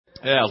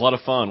Yeah, it was a lot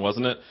of fun,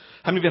 wasn't it?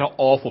 How many of you had an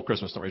awful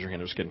Christmas? Don't raise your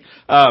hand. I'm just kidding.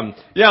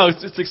 Yeah,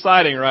 it's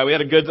exciting, right? We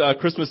had a good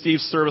Christmas Eve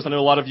service. I know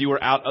a lot of you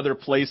were out other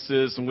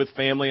places and with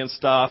family and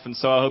stuff, and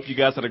so I hope you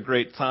guys had a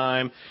great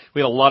time.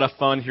 We had a lot of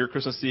fun here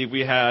Christmas Eve.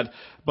 We had a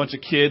bunch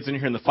of kids in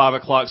here in the 5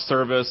 o'clock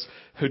service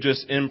who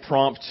just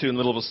impromptu in the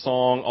middle of a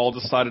song all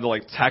decided to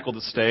tackle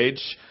the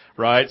stage.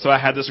 Right? So I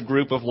had this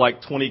group of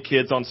 20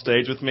 kids on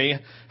stage with me.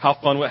 How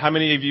fun, how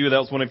many of you, that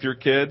was one of your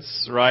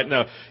kids? Right?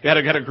 No, you had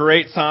a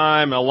great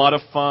time, a lot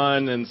of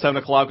fun, and 7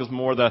 o'clock was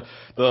more the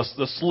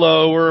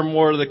slower,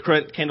 more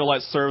the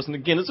candlelight service. And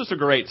again, it's just a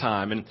great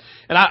time. And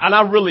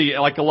I really,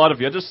 like a lot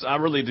of you, I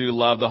really do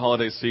love the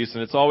holiday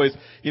season. It's always,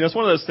 it's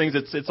one of those things,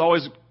 it's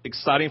always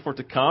exciting for it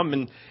to come,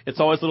 and it's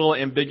always a little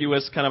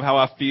ambiguous kind of how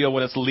I feel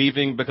when it's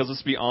leaving, because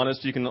let's be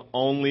honest, you can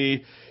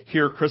only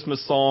hear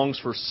Christmas songs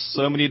for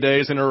so many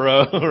days in a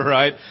row,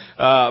 right?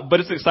 But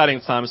it's an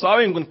exciting time. So I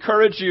would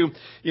encourage you,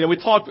 we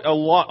talked a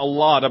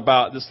lot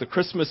about this, the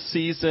Christmas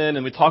season,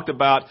 and we talked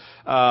about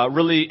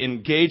really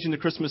engaging the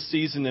Christmas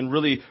season and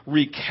really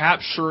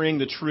recapturing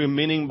the true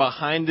meaning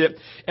behind it.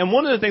 And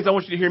one of the things I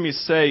want you to hear me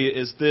say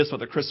is this about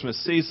the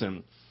Christmas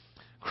season.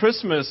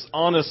 Christmas,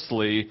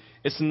 honestly,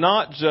 it's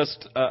not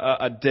just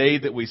a day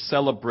that we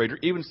celebrate, or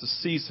even it's a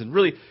season.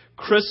 Really,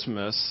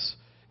 Christmas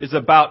is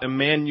about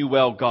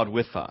Emmanuel, God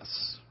with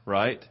us,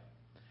 right?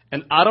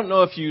 And I don't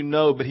know if you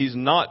know, but He's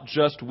not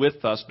just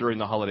with us during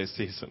the holiday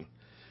season.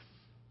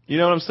 You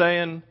know what I'm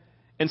saying?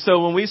 And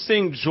so when we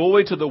sing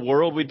Joy to the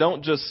World, we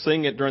don't just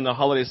sing it during the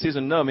holiday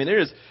season. No, I mean,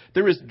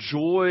 there is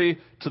joy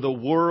to the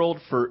world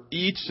for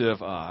each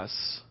of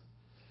us,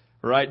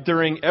 right?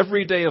 During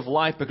every day of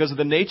life, because of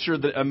the nature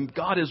that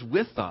God is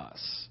with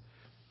us.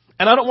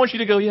 And I don't want you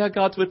to go, yeah,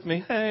 God's with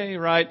me, hey,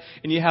 right?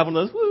 And you have one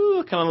of those,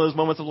 woo, kind of those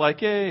moments of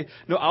yay.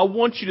 No, I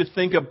want you to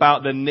think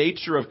about the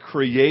nature of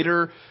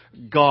Creator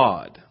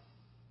God.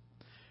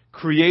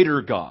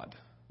 Creator God.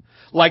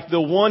 Like the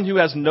one who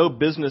has no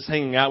business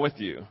hanging out with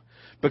you,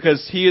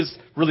 because He is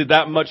really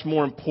that much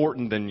more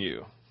important than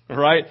you,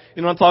 right?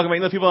 You know what I'm talking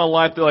about? People in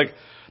life,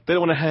 they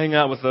don't want to hang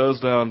out with those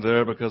down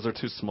there because they're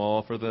too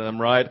small for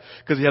them, right?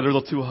 Because they're a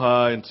little too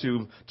high and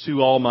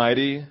too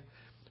almighty.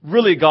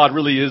 Really, God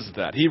really is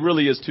that. He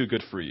really is too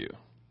good for you.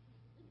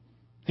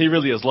 He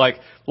really is. Like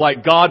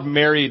God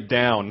married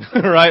down,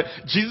 right?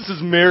 Jesus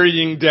is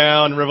marrying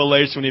down in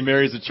Revelation when He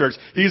marries the church.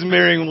 He's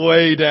marrying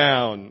way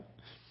down,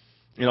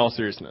 in all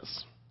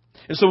seriousness.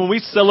 And so when we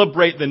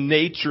celebrate the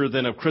nature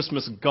then of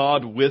Christmas,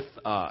 God with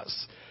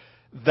us,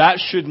 that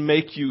should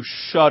make you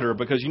shudder,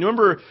 because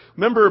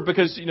remember,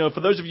 because,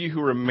 for those of you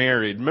who are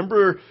married,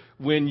 remember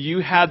when you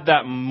had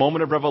that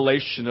moment of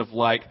revelation of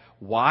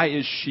why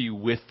is she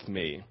with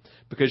me?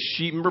 Because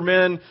remember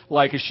men,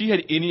 if she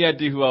had any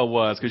idea who I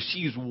was, because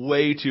she's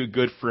way too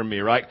good for me,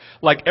 right?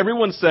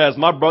 Everyone says,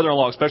 my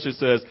brother-in-law especially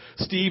says,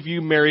 Steve,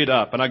 you married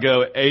up. And I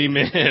go,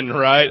 amen,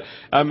 right?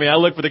 I mean, I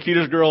looked for the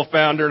cutest girl,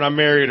 found her, and I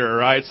married her,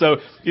 right? So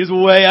he's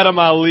way out of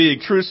my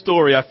league. True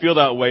story. I feel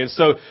that way. And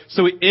so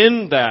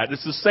in that,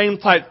 it's the same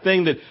type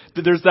thing that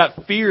there's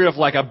that fear of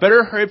I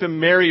better hurry up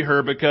and marry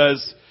her,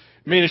 because,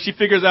 if she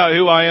figures out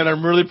who I am,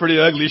 I'm really pretty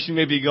ugly, she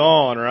may be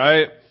gone,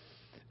 right?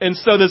 And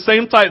so the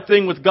same type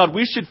thing with God.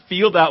 We should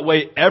feel that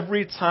way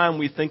every time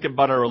we think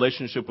about our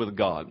relationship with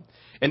God.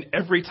 And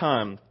every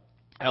time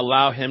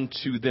allow Him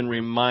to then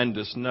remind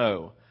us,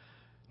 no,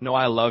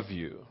 I love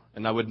you.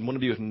 And I would want to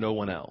be with no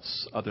one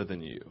else other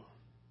than you.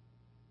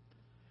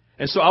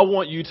 And so I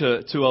want you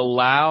to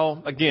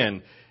allow,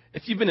 again,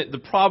 if you've been, the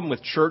problem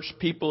with church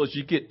people is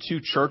you get too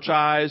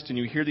churchized and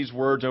you hear these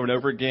words over and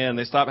over again, and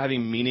they stop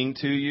having meaning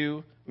to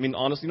you. I mean,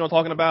 honestly, you know what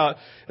I'm talking about?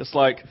 It's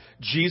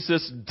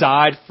Jesus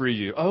died for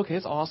you. Oh, okay,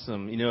 it's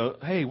awesome.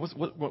 Hey,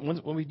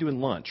 when are we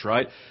doing lunch,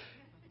 right?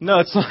 No,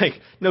 it's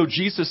no,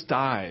 Jesus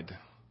died,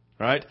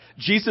 right?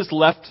 Jesus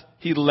left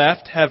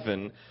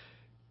heaven.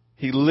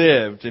 He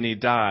lived and He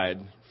died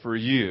for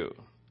you.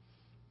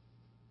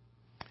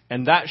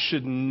 And that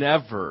should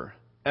never,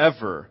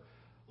 ever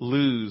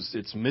lose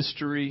its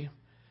mystery,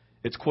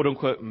 its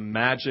quote-unquote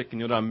magic. You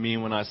know what I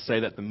mean when I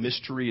say that? The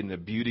mystery and the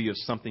beauty of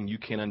something you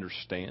can't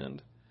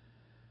understand.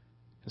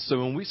 And so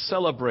when we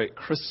celebrate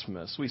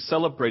Christmas, we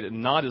celebrate it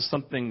not as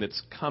something that's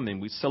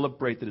coming. We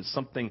celebrate that it's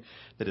something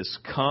that has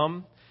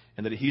come,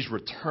 and that He's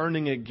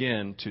returning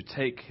again to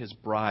take His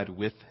bride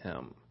with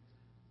Him.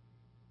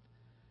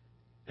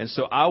 And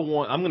so I'm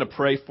going to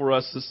pray for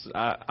us.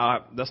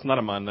 That's not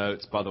in my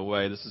notes, by the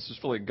way. This is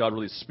just really God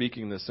really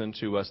speaking this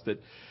into us, that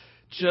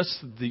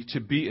just to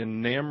be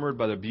enamored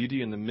by the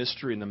beauty and the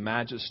mystery and the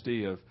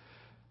majesty of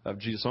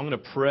Jesus. So I'm going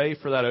to pray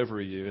for that over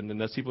you. And then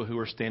those people who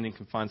are standing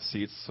can find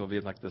seats. So it'll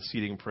be the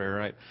seating prayer,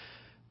 right?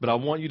 But I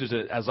want you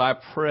to, as I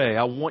pray,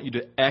 I want you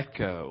to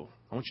echo.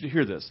 I want you to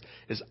hear this.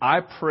 As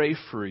I pray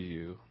for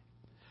you,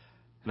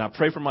 and I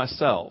pray for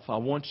myself, I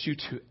want you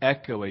to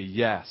echo a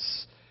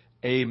yes.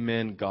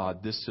 Amen,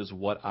 God. This is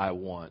what I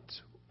want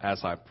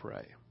as I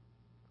pray.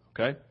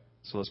 Okay?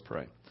 So let's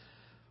pray.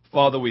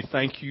 Father, we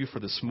thank you for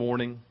this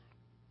morning.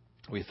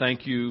 We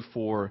thank you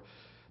for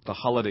the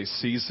holiday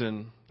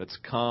season that's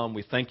come.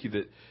 We thank you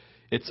that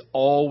It's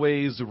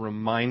always a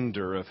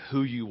reminder of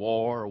who you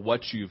are,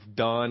 what you've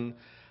done,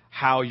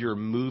 how you're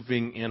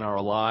moving in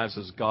our lives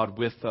as God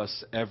with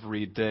us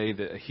every day.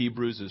 That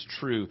Hebrews is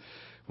true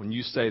when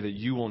you say that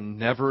you will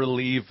never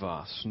leave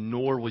us,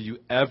 nor will you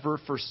ever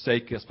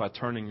forsake us by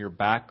turning your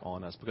back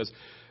on us, because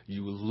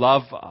you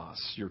love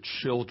us, your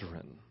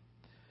children.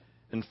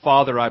 And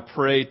Father, I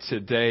pray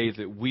today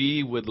that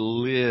we would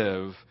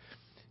live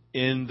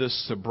in the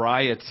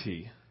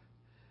sobriety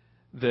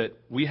that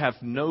we have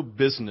no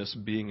business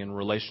being in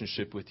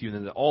relationship with you.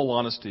 And in all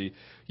honesty,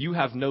 you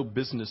have no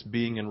business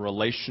being in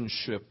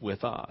relationship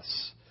with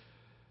us.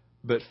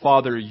 But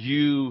Father,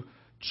 you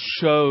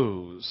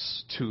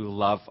chose to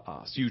love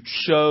us. You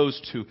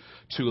chose to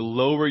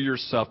lower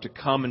yourself, to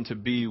come and to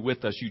be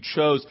with us. You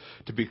chose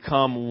to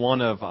become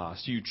one of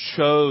us. You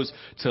chose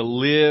to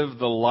live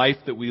the life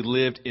that we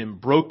lived in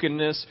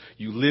brokenness.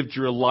 You lived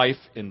your life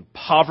in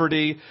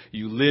poverty.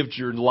 You lived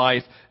your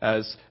life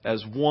as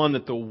one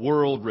that the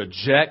world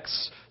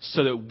rejects,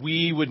 so that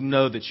we would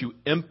know that you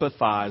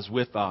empathize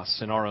with us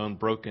in our own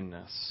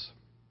brokenness.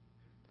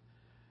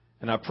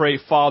 And I pray,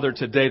 Father,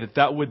 today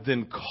that would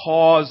then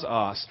cause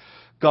us,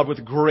 God,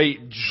 with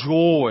great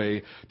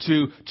joy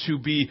to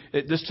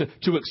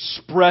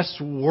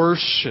express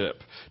worship,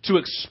 to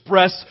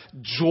express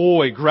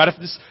joy,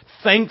 this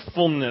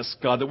thankfulness,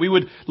 God, that we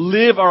would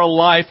live our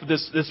life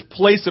this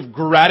place of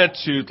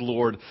gratitude,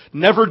 Lord,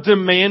 never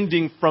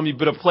demanding from you,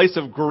 but a place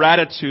of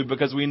gratitude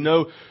because we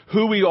know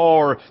who we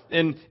are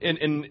in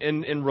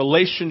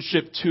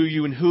relationship to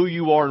you and who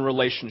you are in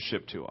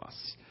relationship to us.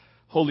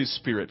 Holy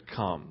Spirit,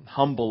 come,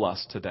 humble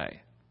us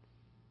today.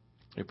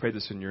 We pray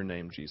this in your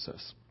name,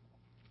 Jesus.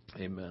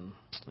 Amen.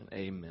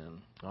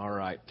 Amen. All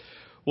right.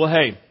 Well,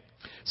 hey,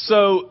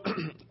 so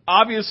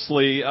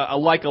obviously,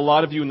 like a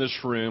lot of you in this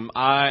room,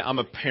 I'm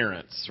a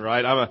parent,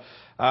 right?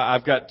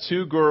 I've got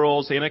two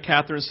girls. Anna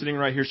Catherine sitting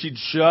right here. She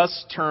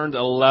just turned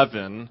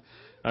 11.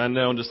 I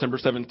know, on December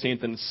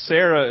 17th. And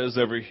Sarah is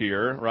over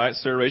here, right?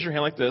 Sarah, raise your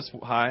hand like this.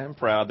 Hi, I'm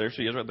proud. There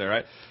she is right there,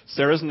 right?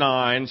 Sarah's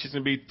 9. She's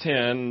going to be 10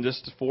 in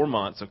just 4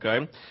 months,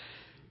 okay?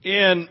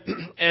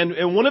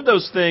 And one of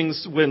those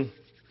things when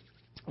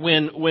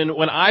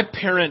I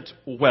parent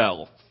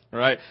well,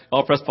 right?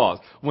 I'll press pause.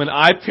 When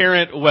I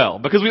parent well,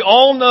 because we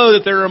all know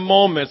that there are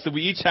moments that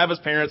we each have as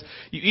parents.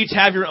 You each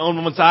have your own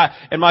moments.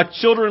 And my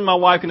children and my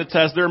wife can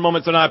attest, there are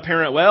moments when I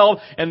parent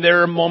well, and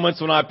there are moments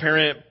when I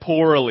parent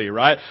poorly,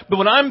 right? But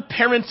when I'm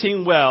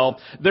parenting well,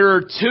 there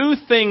are two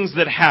things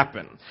that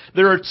happen.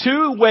 There are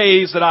two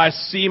ways that I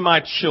see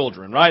my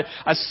children, right?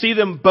 I see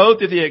them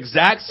both at the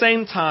exact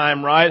same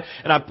time, right?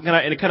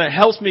 And it kind of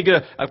helps me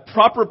get a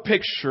proper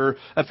picture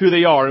of who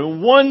they are. And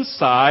on one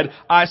side,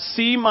 I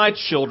see my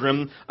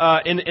children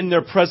in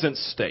their present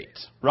state,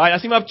 right? I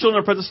see my children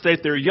in their present state.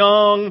 They're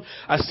young.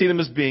 I see them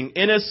as being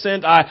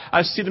innocent.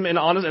 I see them in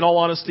all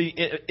honesty,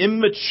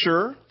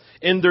 immature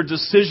in their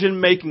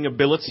decision-making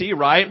ability,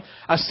 right?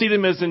 I see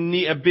them as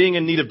being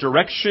in need of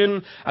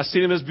direction. I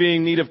see them as being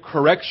in need of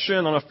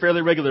correction on a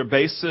fairly regular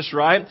basis,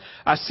 right?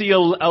 I see a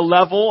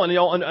level, and you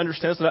all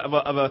understand this,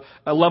 of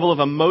a level of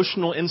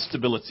emotional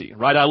instability,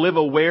 right? I live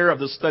aware of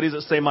the studies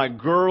that say my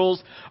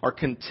girls are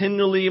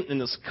continually in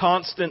this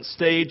constant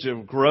stage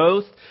of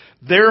growth.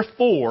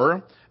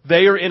 Therefore,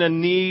 they are in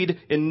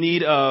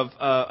need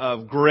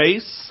of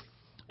grace,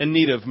 in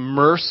need of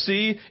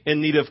mercy, in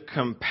need of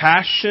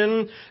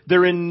compassion.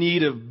 They're in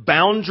need of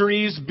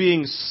boundaries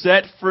being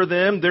set for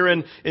them. They're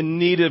in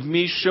need of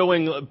me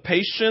showing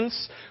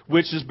patience,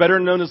 which is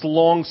better known as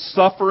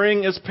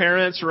long-suffering as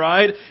parents,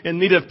 right? In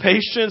need of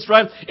patience,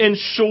 right? In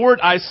short,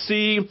 I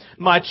see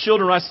my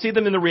children, I see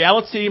them in the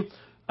reality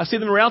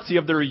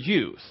of their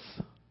youth.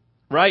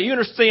 Right? You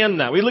understand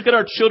that. We look at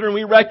our children,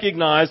 we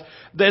recognize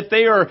that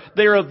they are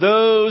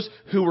those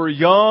who are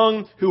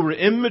young, who are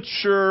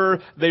immature,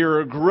 they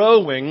are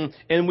growing,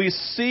 and we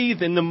see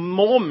in the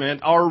moment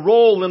our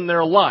role in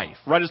their life.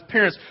 Right? As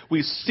parents,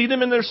 we see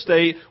them in their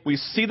state, we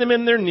see them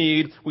in their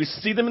need, we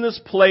see them in this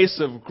place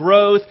of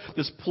growth,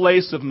 this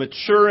place of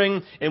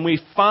maturing, and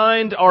we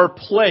find our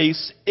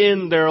place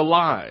in their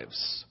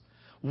lives.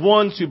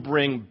 One, to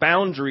bring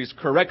boundaries,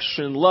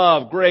 correction,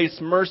 love, grace,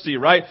 mercy,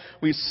 right?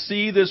 We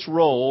see this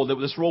role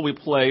we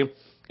play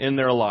in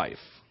their life.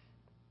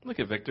 Look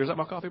at Victor. Is that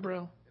my coffee,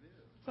 bro? It is.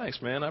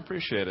 Thanks, man. I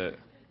appreciate it.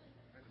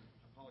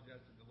 I apologize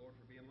to the Lord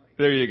for being late.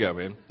 There you go,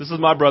 man. This is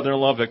my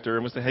brother-in-law, Victor.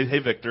 I'm going to say, hey,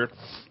 Victor.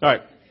 All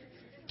right.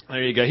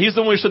 There you go. He's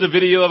the one we showed the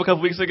video of a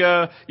couple weeks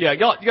ago. Yeah,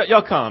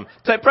 y'all come.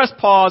 Press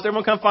pause.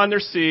 Everyone come find their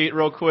seat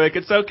real quick.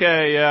 It's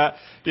okay.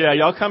 Yeah,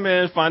 y'all come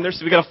in, find their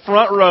seat. We got a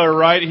front row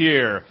right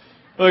here.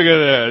 Look at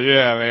that.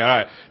 Yeah, man. All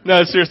right.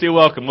 No, seriously,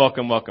 welcome.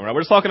 Right?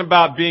 We're just talking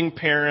about being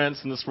parents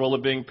and this role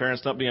of being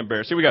parents, not being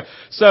embarrassed. Here we go.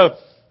 So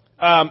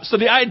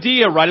the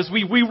idea, right, is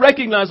we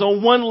recognize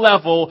on one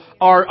level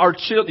our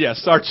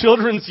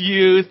children's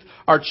youth,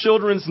 our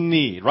children's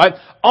need, right?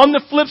 On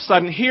the flip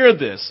side, and hear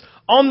this,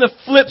 on the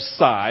flip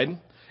side,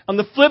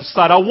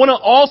 I want to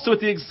also at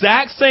the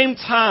exact same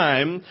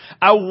time,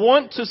 I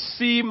want to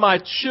see my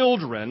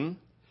children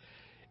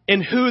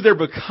in who they're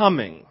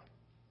becoming.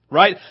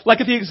 Right? Like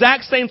at the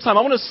exact same time,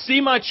 I want to see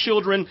my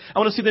children. I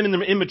want to see them in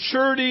their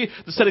immaturity,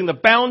 the setting the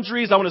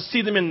boundaries. I want to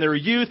see them in their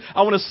youth.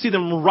 I want to see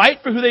them right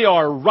for who they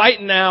are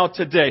right now,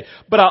 today.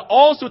 But I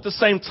also at the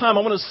same time,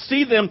 I want to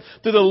see them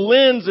through the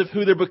lens of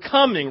who they're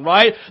becoming,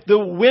 right? The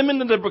women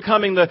that they're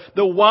becoming,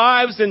 the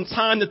wives in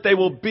time that they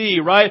will be,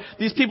 right?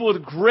 These people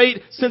with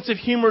great sense of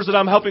humor that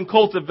I'm helping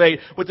cultivate,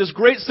 with this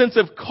great sense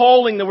of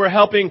calling that we're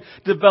helping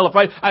develop,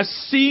 right? I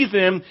see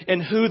them in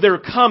who they're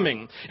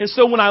coming. And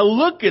so when I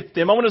look at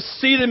them, I want to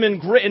see them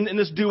in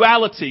this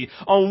duality.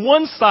 On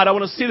one side, I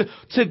want to see them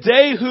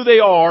today who they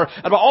are,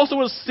 and I also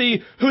want to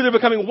see who they're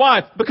becoming.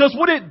 Why? Because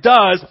what it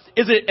does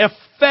is it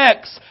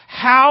affects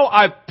how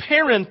I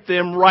parent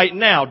them right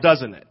now,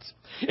 doesn't it?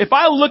 If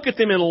I look at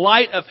them in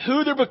light of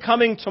who they're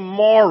becoming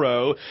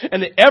tomorrow,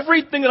 and that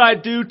everything that I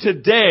do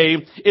today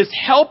is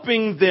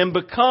helping them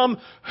become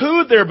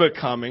who they're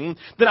becoming,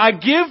 then I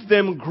give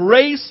them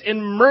grace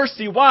and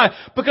mercy. Why?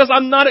 Because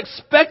I'm not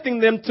expecting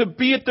them to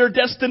be at their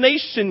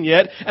destination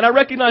yet, and I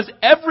recognize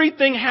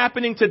everything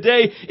happening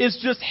today is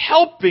just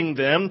helping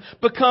them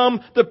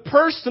become the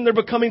person they're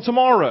becoming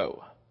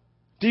tomorrow.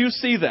 Do you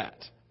see that?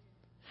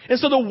 And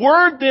so the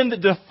word then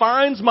that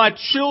defines my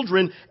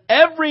children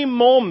every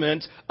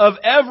moment of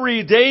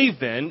every day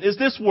then is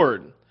this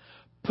word,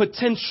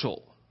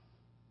 potential.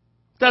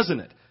 Doesn't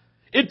it?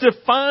 It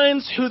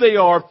defines who they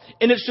are,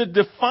 and it should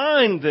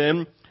define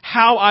them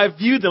how I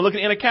view them. Look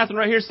at Anna Catherine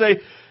right here, say,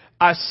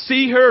 I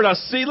see her and I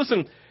see,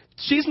 listen,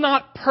 she's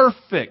not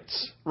perfect,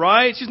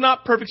 right? She's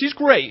not perfect. She's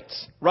great,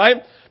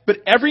 right? But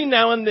every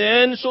now and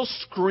then she'll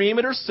scream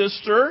at her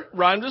sister,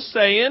 right? I'm just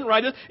saying,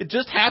 right? It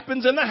just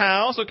happens in the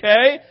house,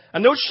 okay? I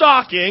know it's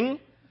shocking,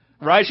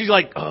 right? She's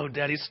like, oh,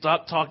 Daddy,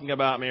 stop talking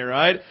about me,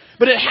 right?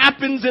 But it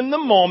happens in the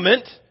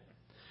moment.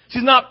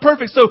 She's not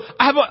perfect. So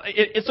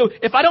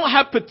if I don't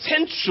have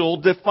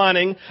potential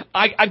defining,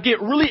 I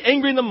get really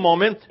angry in the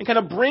moment and kind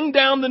of bring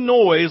down the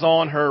noise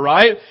on her,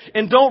 right?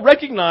 And don't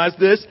recognize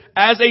this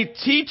as a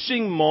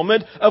teaching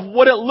moment of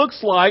what it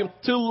looks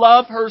like to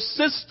love her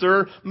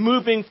sister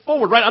moving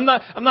forward, right? I'm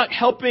not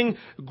helping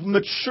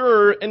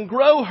mature and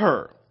grow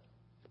her.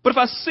 But if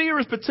I see her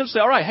as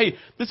potentially, all right, hey,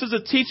 this is a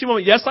teaching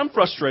moment. Yes, I'm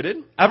frustrated.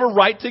 I have a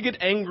right to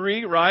get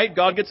angry, right?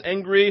 God gets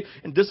angry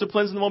and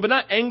disciplines in the moment, but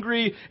not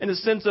angry in the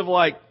sense of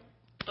like,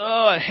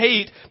 I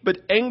hate, but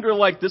anger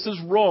like this is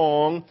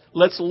wrong.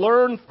 Let's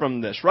learn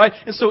from this, right?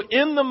 And so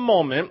in the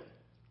moment,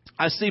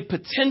 I see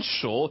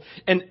potential,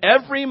 and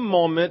every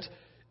moment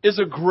is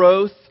a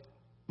growth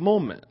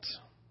moment.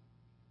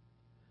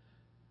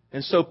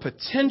 And so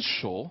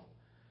potential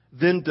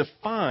then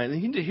define,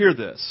 and you need to hear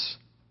this,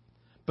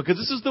 because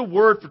this is the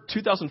word for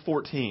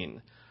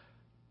 2014.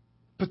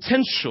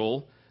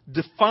 Potential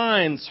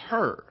defines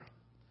her.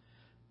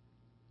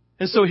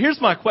 And so here's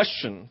my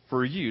question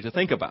for you to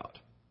think about.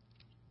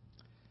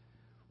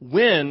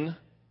 When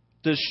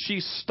does she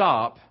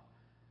stop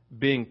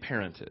being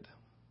parented?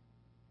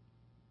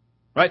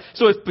 Right?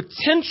 So if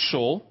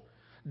potential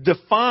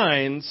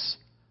defines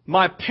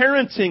my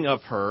parenting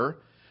of her,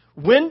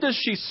 when does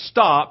she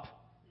stop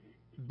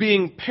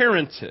being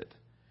parented?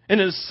 And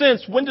in a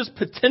sense, when does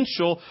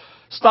potential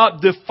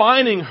stop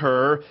defining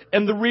her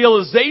and the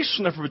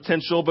realization of her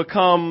potential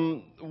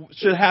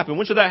should happen?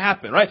 When should that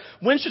happen, right?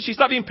 When should she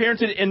stop being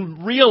parented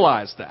and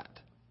realize that?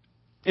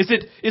 Is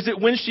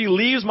it when she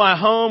leaves my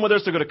home, whether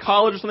it's to go to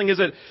college or something? Is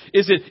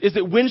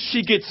it when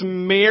she gets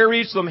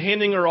married, so I'm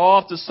handing her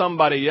off to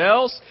somebody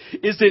else?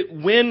 Is it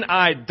when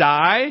I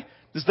die?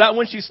 Is that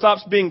when she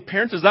stops being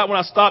parented? Is that when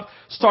I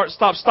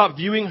stop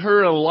viewing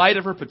her in light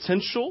of her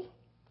potential?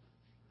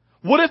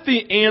 What if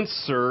the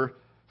answer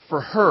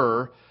for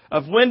her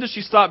of when does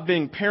she stop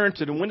being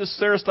parented and when does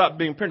Sarah stop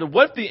being parented?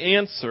 What if the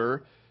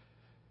answer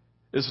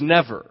is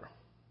never?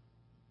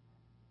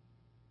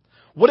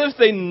 What if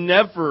they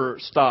never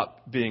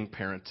stop being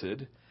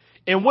parented?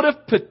 And what if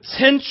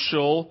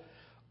potential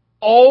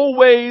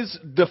always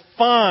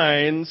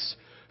defines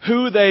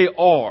who they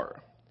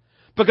are?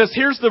 Because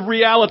here's the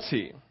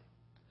reality.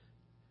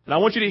 And I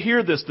want you to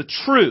hear this, the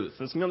truth.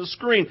 It's on the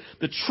screen.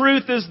 The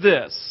truth is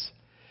this.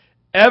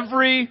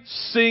 Every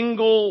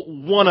single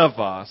one of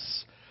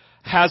us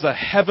has a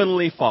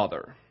heavenly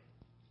Father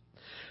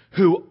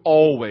who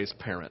always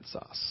parents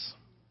us.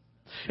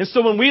 And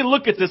so when we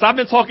look at this, I've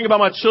been talking about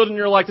my children,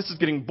 you're like, this is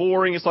getting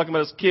boring. It's talking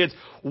about his kids.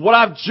 What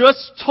I've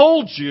just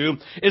told you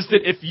is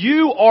that if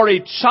you are a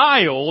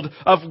child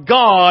of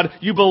God,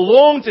 you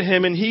belong to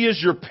Him and He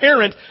is your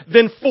parent,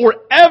 then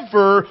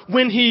forever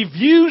when He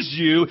views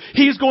you,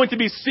 He's going to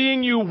be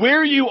seeing you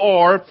where you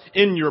are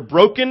in your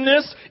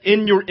brokenness,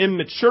 in your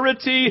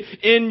immaturity,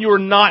 in your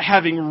not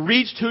having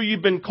reached who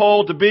you've been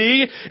called to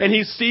be, and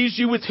He sees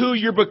you with who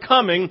you're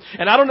becoming.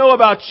 And I don't know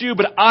about you,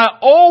 but I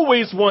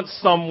always want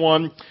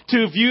someone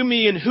to view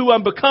me in who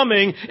I'm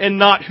becoming and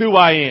not who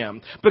I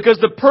am. Because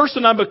the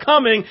person I'm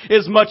becoming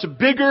is much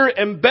bigger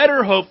and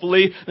better,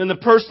 hopefully, than the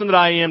person that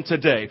I am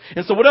today.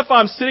 And so what if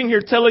I'm sitting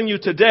here telling you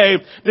today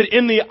that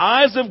in the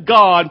eyes of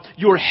God,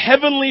 your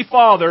heavenly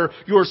Father,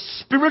 your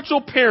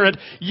spiritual parent,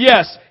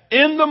 yes,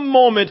 in the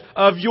moment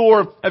of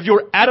your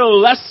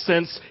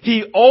adolescence,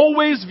 He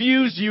always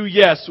views you,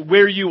 yes,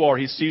 where you are.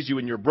 He sees you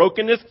in your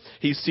brokenness.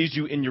 He sees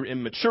you in your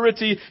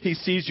immaturity. He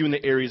sees you in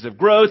the areas of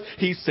growth.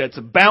 He sets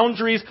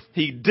boundaries.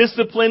 He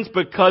disciplines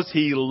because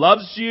He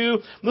loves you.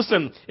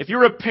 Listen, if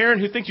you're a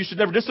parent who thinks you should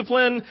never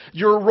discipline,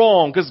 you're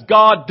wrong, because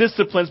God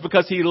disciplines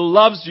because He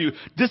loves you.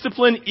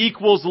 Discipline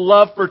equals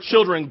love for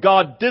children.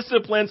 God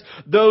disciplines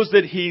those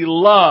that He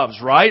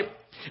loves, right?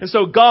 And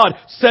so God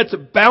sets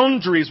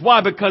boundaries.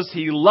 Why? Because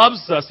He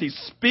loves us. He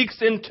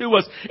speaks into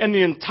us. And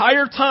the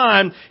entire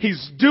time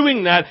He's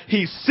doing that,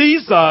 He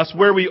sees us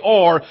where we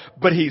are,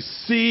 but He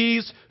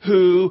sees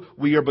who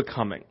we are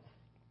becoming.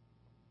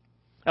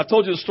 I've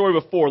told you the story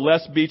before.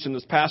 Les Beach, and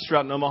this pastor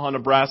out in Omaha,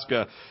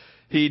 Nebraska,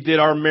 he did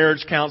our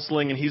marriage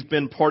counseling, and he's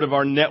been part of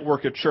our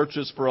network of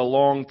churches for a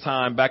long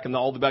time,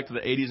 all the way back to the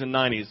 80s and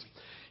 90s.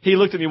 He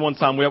looked at me one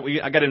time.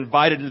 I got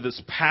invited to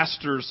this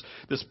pastor's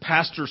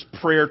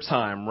prayer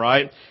time,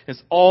 right?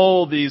 It's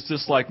all these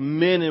just like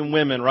men and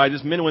women, right?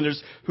 Just men and women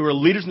who are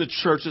leaders in the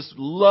church, just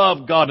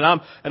love God.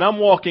 And I'm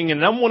walking in,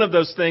 and I'm one of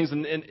those things,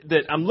 and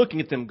that I'm looking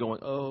at them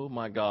going, oh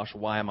my gosh,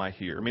 why am I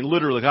here? I mean,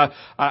 literally,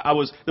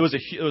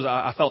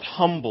 I felt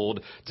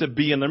humbled to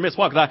be in their midst.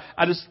 Why?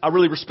 Because I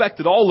really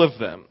respected all of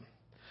them.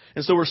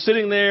 And so we're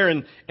sitting there,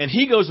 and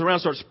he goes around,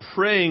 starts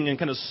praying and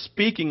kind of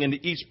speaking into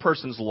each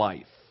person's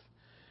life.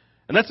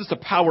 And that's just a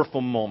powerful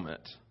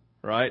moment,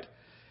 right?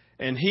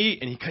 And he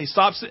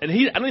stops, and I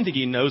don't even think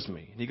he knows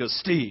me. And he goes,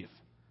 Steve.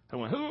 I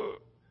went,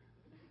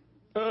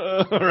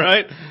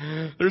 right?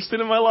 There's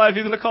sin in my life.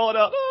 He's going to call it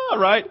out,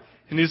 right?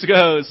 And he just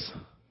goes,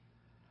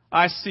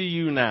 I see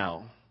you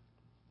now,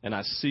 and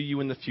I see you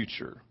in the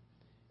future.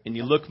 And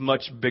you look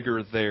much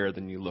bigger there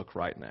than you look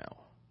right now.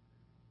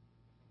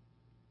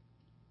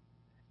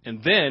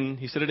 And then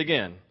he said it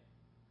again.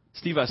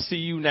 Steve, I see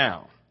you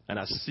now, and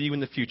I see you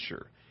in the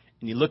future.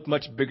 And you look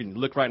much bigger than you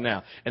look right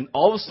now. And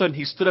all of a sudden,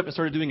 he stood up and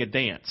started doing a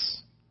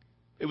dance.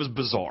 It was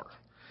bizarre.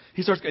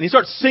 He starts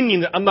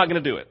singing. I'm not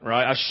going to do it,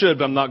 right? I should,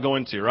 but I'm not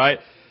going to, right?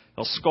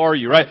 It'll scar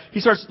you, right?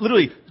 He starts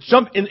literally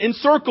jumping in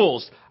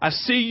circles. I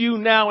see you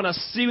now, and I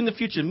see you in the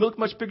future. And look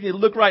much bigger than you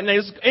look right now.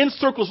 He's in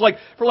circles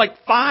for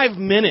 5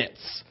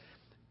 minutes.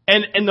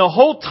 And the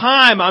whole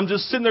time I'm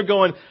just sitting there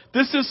going,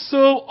 this is so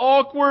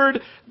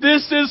awkward.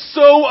 This is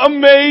so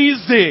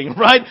amazing,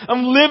 right?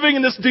 I'm living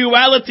in this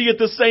duality at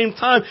the same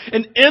time.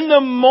 And in the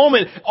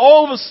moment,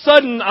 all of a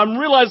sudden, I'm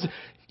realizing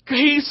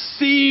He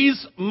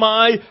sees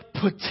my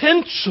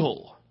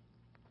potential.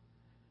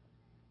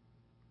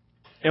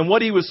 And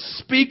what he was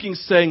speaking,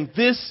 saying,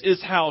 this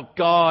is how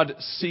God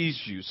sees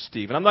you,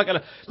 Steve. And I'm not going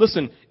to,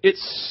 listen, it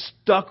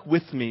stuck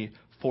with me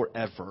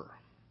forever.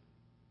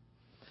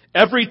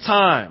 Every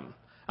time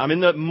I'm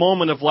in that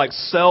moment of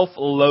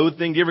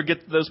self-loathing. Do you ever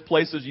get to those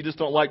places you just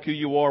don't like who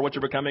you are, what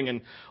you're becoming,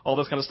 and all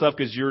this kind of stuff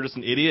because you're just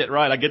an idiot,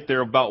 right? I get there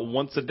about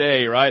once a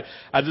day, right?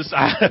 I just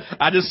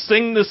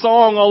sing the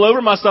song all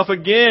over myself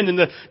again,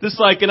 and I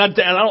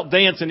don't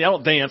dance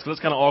because it's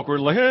kind of awkward,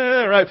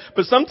 right?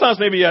 But sometimes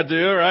maybe I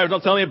do, right?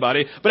 Don't tell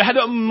anybody. But I had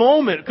a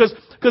moment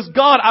because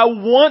God, I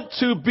want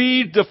to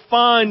be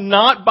defined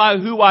not by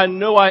who I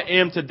know I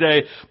am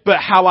today, but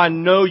how I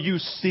know you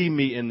see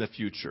me in the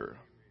future.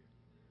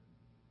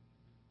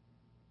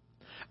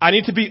 I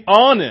need to be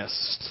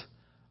honest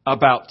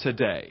about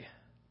today.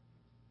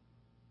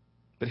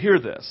 But hear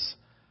this.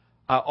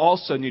 I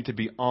also need to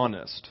be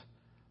honest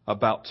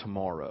about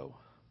tomorrow.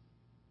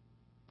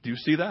 Do you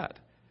see that?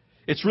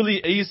 It's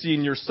really easy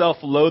in your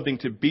self-loathing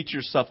to beat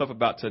yourself up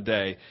about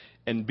today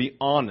and be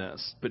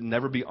honest, but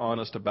never be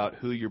honest about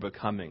who you're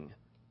becoming.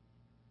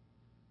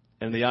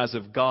 In the eyes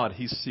of God,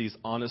 He sees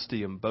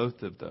honesty in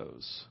both of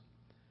those.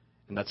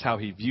 And that's how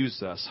He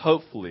views us.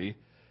 Hopefully,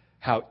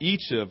 how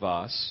each of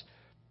us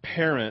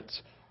parent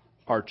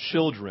our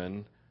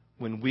children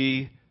when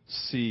we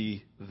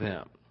see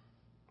them.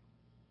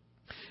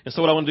 And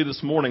so what I want to do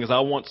this morning is I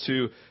want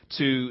to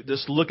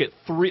just look at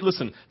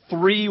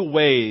three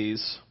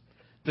ways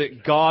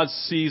that God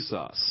sees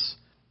us,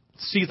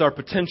 sees our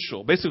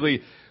potential.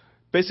 Basically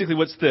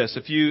what's this?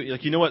 If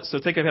you know what,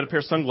 so think I had a pair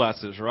of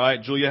sunglasses, right?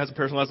 Julia has a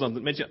pair of sunglasses on.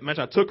 Imagine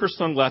I took her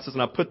sunglasses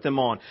and I put them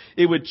on.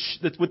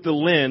 With the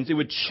lens, it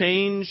would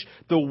change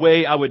the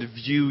way I would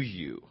view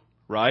you.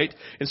 Right?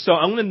 And so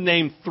I'm going to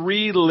name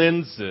 3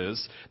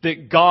 lenses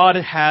that God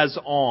has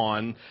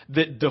on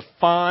that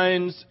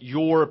defines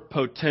your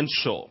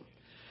potential.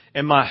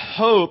 And my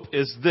hope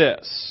is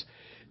this.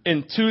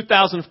 In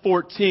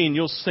 2014,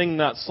 you'll sing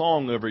that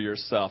song over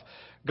yourself.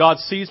 God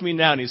sees me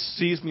now and He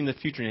sees me in the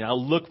future. And I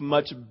look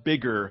much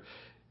bigger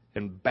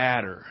and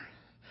badder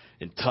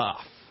and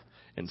tough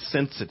and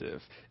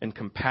sensitive and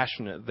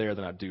compassionate there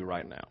than I do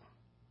right now.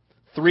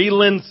 3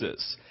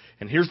 lenses.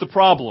 And here's the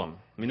problem.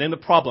 Let me name the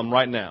problem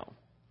right now.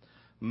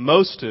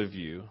 Most of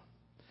you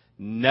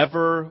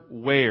never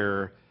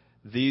wear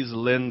these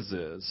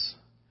lenses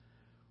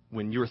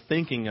when you're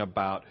thinking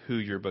about who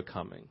you're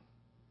becoming.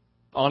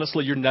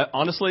 Honestly, you're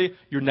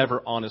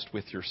never honest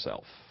with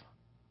yourself.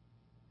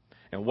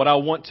 And what I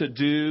want to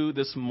do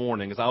this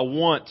morning is I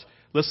want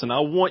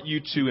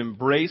you to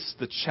embrace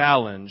the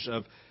challenge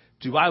of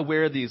do I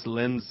wear these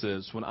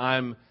lenses when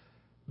I'm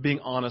being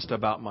honest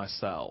about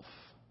myself?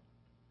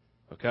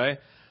 Okay?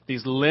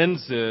 These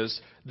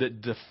lenses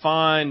that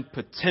define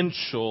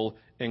potential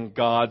in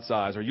God's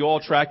eyes. Are you all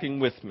tracking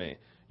with me?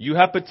 You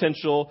have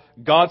potential.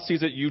 God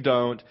sees it. You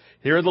don't.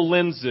 Here are the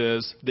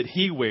lenses that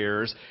He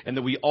wears and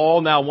that we all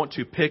now want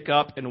to pick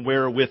up and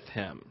wear with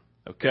Him.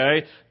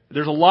 Okay?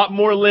 There's a lot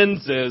more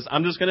lenses.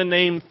 I'm just going to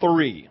name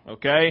 3.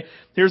 Okay?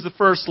 Here's the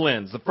first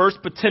lens. The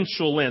first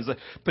potential lens. The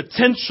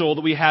potential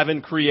that we have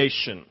in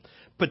creation.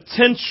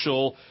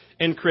 Potential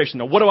in creation.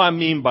 Now, what do I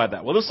mean by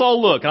that? Well, let's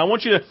all look. And I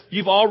want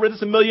you've all read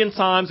this a million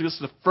times. This is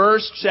the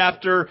first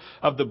chapter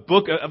of the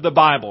book of the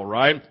Bible,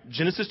 right?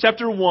 Genesis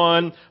chapter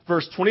 1,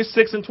 verse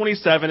 26 and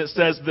 27, it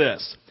says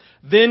this.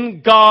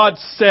 Then God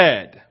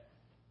said,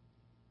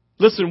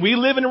 listen, we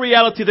live in a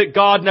reality that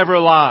God never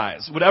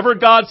lies. Whatever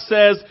God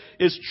says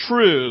is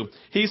true.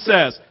 He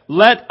says,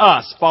 let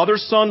us, Father,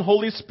 Son,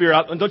 Holy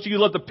Spirit, and don't you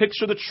love the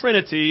picture of the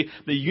Trinity,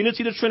 the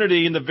unity of the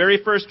Trinity in the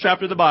very first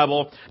chapter of the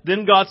Bible.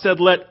 Then God said,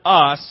 let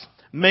us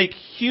make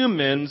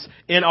humans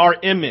in our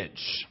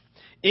image,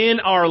 in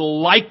our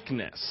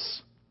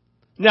likeness.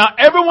 Now,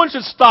 everyone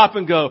should stop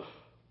and go,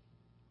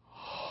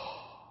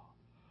 oh,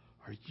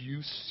 are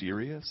you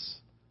serious?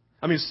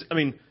 I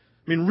mean,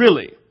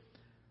 really.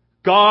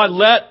 God,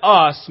 let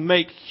us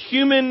make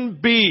human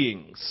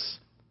beings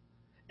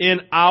in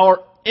our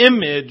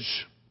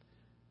image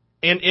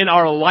and in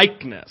our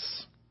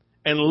likeness,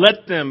 and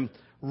let them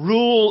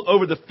rule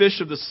over the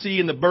fish of the sea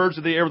and the birds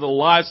of the air, the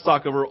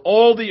livestock, over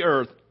all the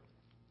earth,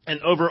 and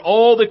over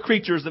all the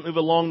creatures that move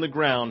along the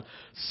ground.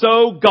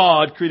 So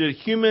God created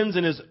humans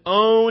in His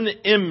own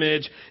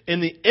image.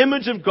 In the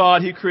image of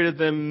God, He created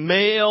them,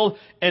 male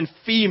and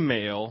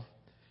female.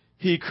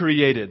 He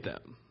created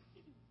them.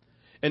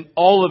 And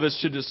all of us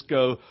should just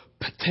go,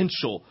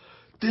 potential.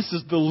 This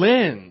is the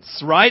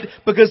lens, right?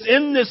 Because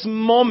in this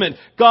moment,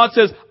 God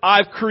says,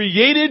 I've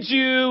created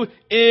you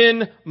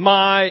in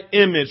my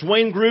image.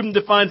 Wayne Grudem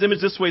defines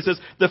image this way. He says,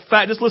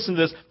 just listen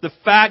to this. The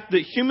fact that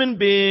human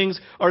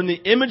beings are in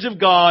the image of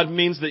God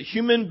means that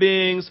human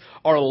beings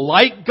are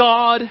like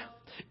God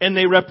and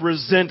they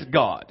represent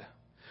God.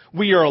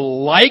 We are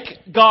like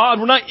God.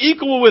 We're not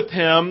equal with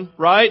Him,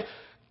 right?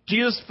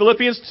 Jesus,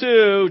 Philippians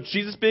 2,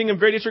 Jesus being in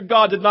very nature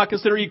God did not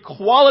consider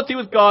equality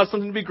with God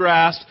something to be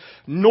grasped,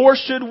 nor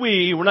should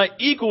we. We're not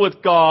equal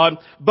with God,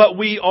 but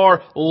we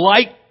are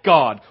like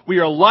God. We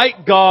are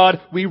like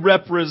God. We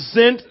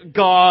represent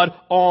God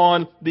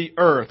on the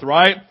earth,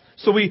 right?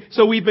 So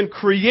we've been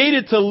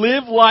created to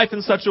live life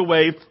in such a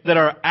way that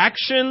our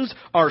actions,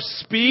 our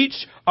speech,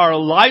 our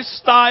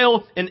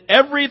lifestyle, and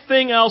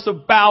everything else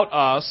about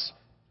us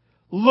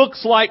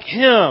looks like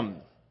Him.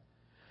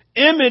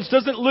 Image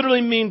doesn't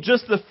literally mean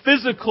just the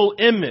physical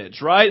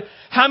image, right?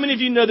 How many of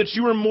you know that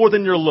you are more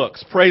than your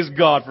looks? Praise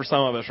God for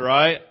some of us,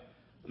 right?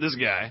 This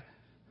guy.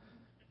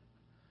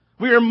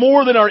 We are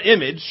more than our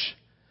image.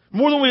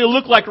 More than we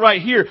look like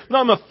right here. No,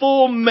 I'm a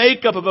full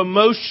makeup of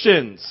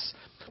emotions.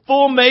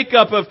 Full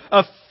makeup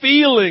of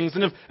feelings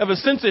and of a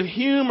sense of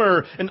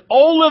humor and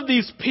all of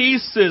these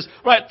pieces,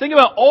 right? Think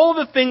about all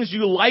the things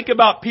you like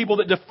about people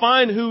that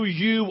define who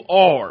you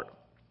are.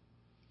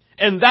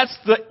 And that's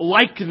the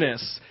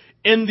likeness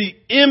in the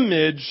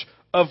image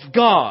of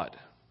God.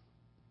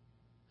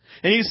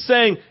 And He's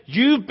saying,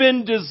 you've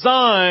been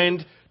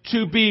designed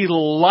to be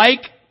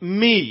like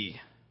me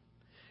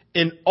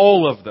in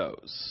all of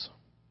those.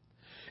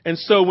 And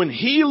so when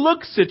He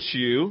looks at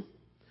you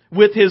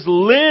with His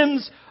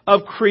lens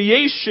of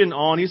creation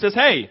on, He says,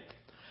 hey,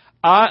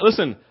 I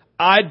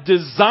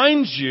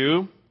designed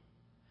you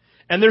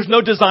and there's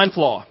no design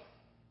flaw.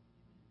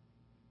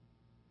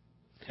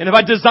 And if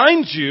I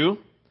designed you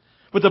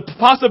with the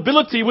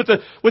possibility, with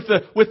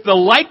the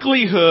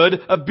likelihood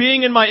of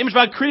being in my image, if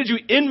I created you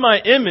in my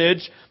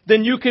image,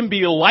 then you can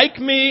be like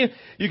me.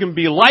 You can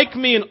be like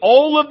me in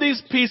all of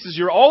these pieces.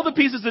 You're all the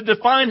pieces that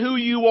define who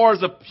you are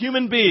as a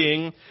human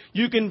being.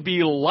 You can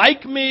be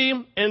like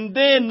me. And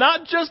then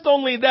not just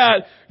only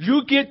that,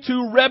 you get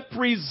to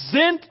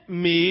represent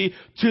me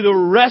to the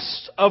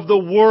rest of the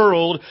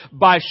world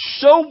by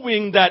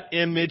showing that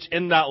image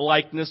and that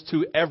likeness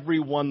to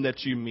everyone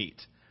that you meet.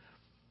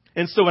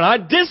 And so when I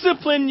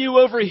discipline you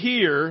over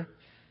here,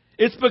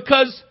 it's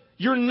because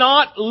you're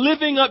not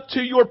living up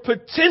to your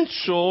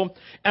potential,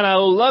 and I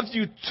love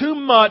you too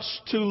much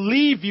to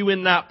leave you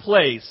in that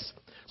place.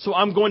 So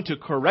I'm going to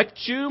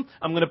correct you,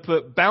 I'm going to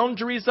put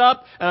boundaries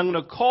up, and I'm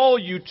going to call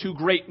you to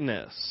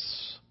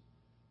greatness.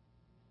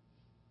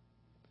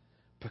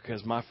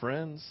 Because my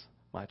friends,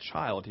 my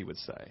child, He would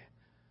say,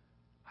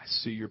 I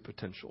see your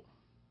potential.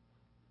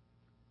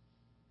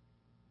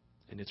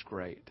 And it's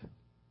great.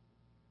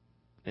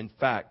 In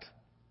fact,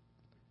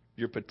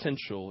 your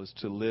potential is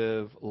to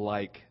live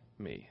like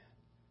me.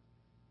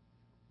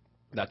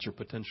 That's your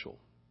potential.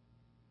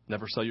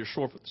 Never sell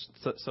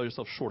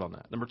yourself short on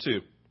that. Number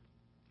 2,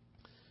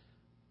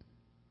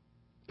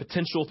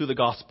 potential through the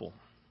gospel.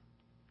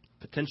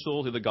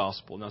 Potential through the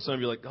gospel. Now, some of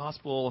you are like,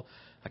 gospel,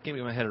 I can't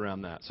get my head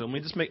around that. So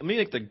let me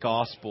make the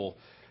gospel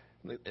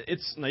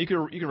Now you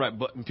can write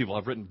people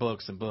have written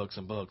books and books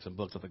and books and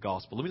books of the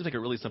gospel. Let me just make it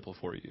really simple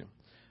for you.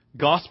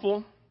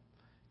 Gospel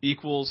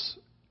equals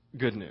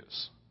good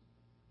news.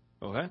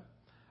 Okay?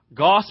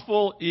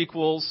 Gospel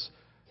equals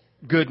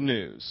good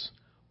news.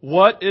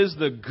 What is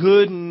the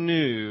good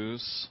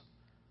news?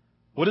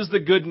 What is the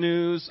good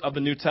news of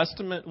the New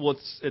Testament? Well,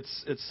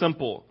 it's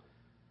simple.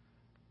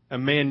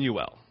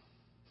 Emmanuel.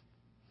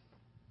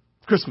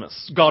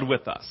 Christmas, God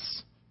with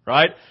us,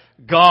 right?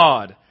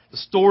 God, the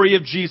story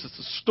of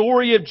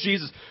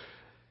Jesus,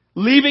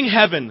 leaving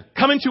heaven,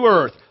 coming to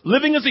earth,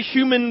 living as a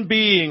human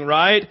being,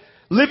 right?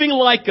 Living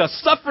like us,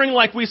 suffering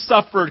like we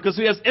suffered because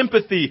he has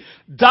empathy,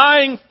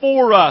 dying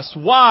for us.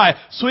 Why?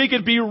 So he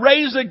could be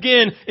raised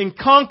again and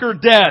conquer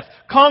death,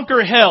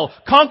 conquer hell,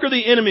 conquer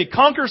the enemy,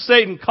 conquer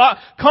Satan,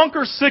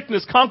 conquer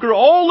sickness, conquer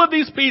all of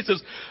these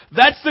pieces.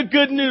 That's the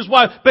good news.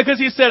 Why? Because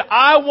he said,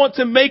 I want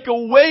to make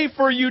a way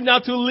for you now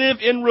to live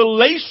in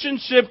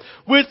relationship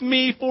with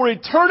me for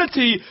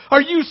eternity.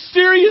 Are you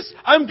serious?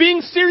 I'm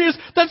being serious.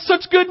 That's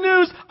such good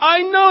news.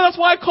 I know. That's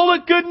why I call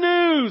it good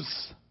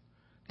news.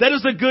 That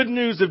is the good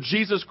news of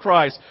Jesus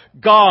Christ.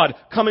 God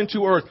coming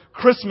to earth.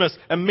 Christmas,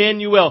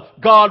 Emmanuel,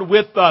 God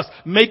with us,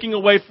 making a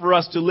way for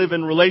us to live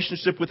in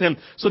relationship with Him.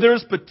 So there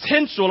is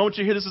potential, and I want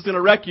you to hear this is going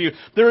to wreck you.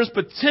 There's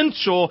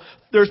potential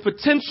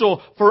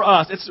for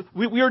us.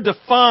 We are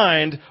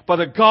defined by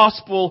the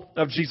gospel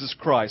of Jesus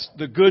Christ.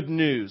 The good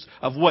news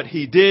of what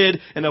He did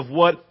and of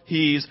what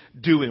He's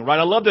doing. Right?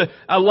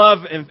 I love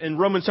in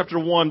Romans chapter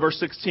 1 verse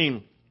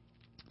 16.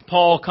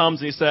 Paul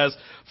comes and he says,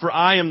 for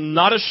I am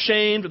not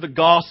ashamed of the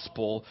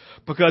gospel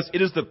because it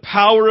is the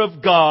power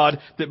of God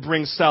that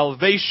brings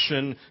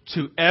salvation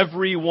to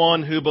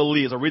everyone who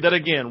believes. I'll read that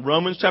again.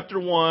 Romans chapter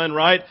 1,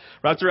 right?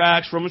 Right after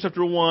Acts, Romans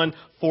chapter 1.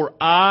 For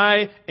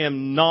I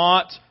am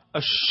not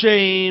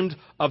ashamed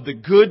of the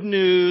good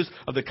news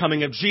of the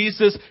coming of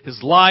Jesus,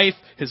 His life,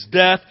 His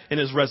death, and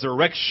His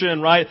resurrection,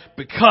 right?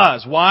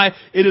 Because, why?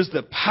 It is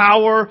the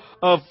power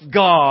of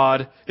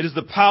God. It is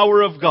the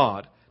power of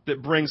God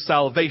that brings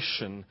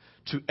salvation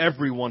to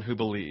everyone who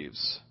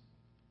believes.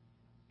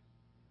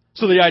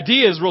 So the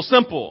idea is real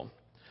simple.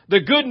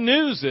 The good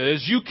news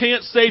is you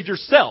can't save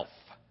yourself.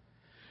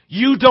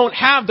 You don't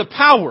have the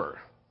power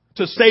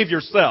to save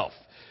yourself.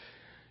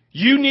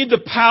 You need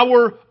the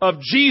power of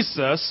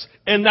Jesus,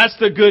 and that's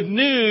the good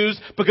news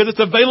because it's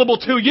available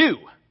to you.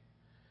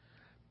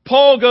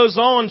 Paul goes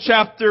on,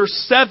 chapter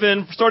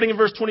 7, starting in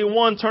verse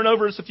 21. Turn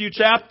over just a few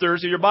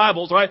chapters of your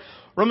Bibles, right?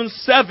 Romans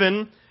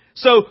 7.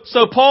 So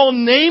Paul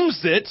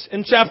names it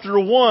in chapter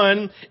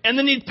 1, and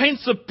then he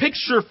paints a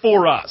picture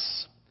for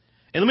us.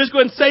 And let me just go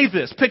ahead and say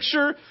this.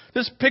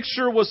 This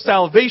picture was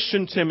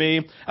salvation to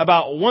me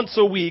about once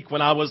a week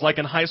when I was like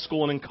in high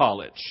school and in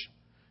college.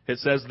 It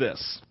says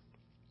this.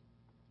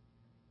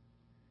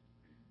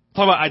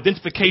 Talk about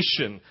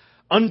identification,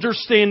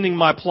 understanding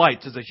my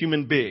plight as a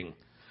human being.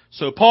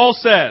 So Paul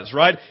says,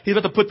 right, he's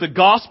about to put the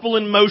gospel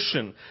in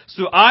motion.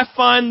 So I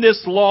find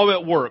this law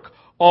at work.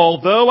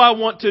 Although I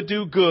want to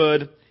do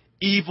good,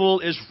 evil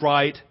is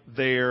right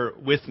there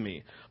with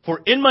me.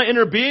 For in my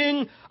inner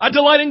being, I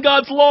delight in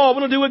God's law. I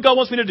want to do what God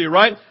wants me to do,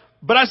 right?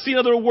 But I see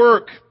another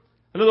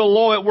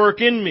law at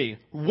work in me,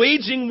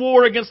 waging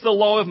war against the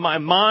law of my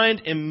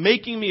mind and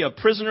making me a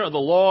prisoner of the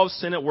law of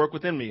sin at work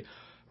within me.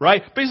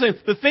 Right? Basically,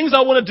 the things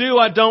I want to do,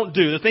 I don't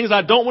do. The things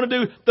I don't want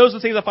to do, those are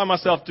the things I find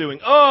myself doing.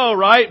 Oh,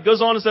 right?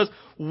 Goes on and says,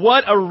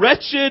 what a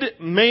wretched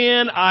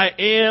man I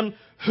am.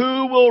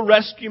 Who will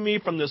rescue me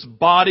from this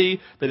body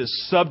that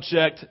is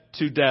subject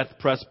to death?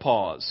 Press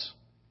pause.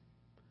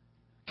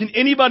 Can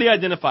anybody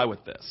identify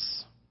with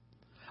this?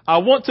 I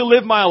want to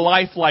live my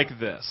life like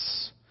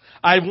this.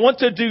 I want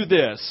to do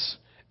this,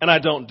 and I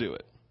don't do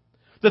it.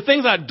 The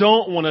things I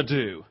don't want to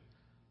do.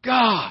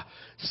 God,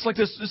 just like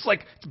this, it's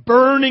like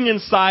burning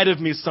inside of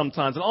me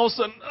sometimes. And all of a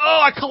sudden,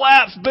 I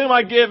collapse. Boom,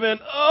 I give in.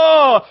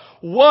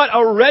 What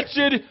a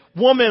wretched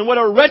woman, what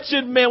a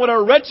wretched man, what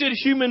a wretched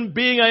human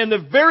being I am. The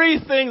very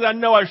things I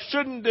know I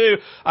shouldn't do,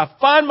 I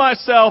find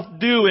myself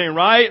doing,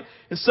 right?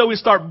 And so we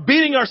start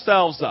beating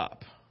ourselves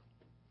up.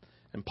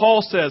 And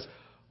Paul says,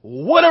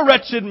 what a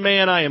wretched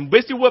man I am.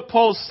 Basically what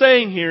Paul's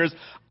saying here is,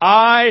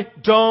 I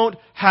don't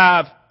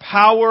have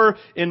power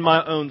in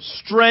my own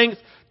strength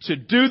to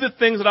do the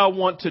things that I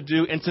want to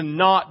do and to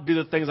not do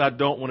the things I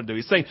don't want to do.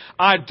 He's saying,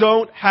 I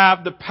don't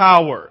have the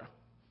power.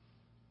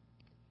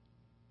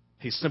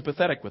 He's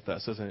sympathetic with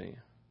us, isn't he?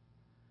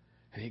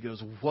 And he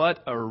goes,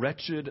 what a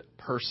wretched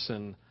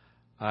person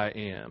I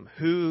am.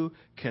 Who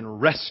can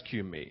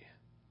rescue me?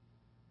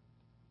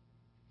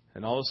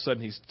 And all of a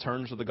sudden he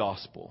turns to the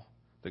gospel.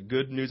 The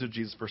good news of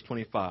Jesus, verse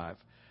 25.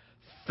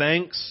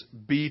 Thanks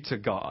be to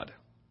God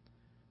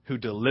who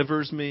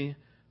delivers me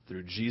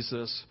through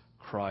Jesus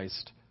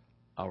Christ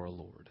our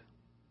Lord.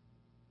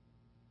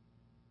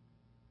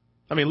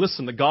 I mean,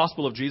 listen, the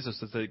gospel of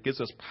Jesus is that it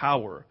gives us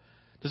power.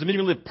 Does it mean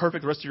you're going to live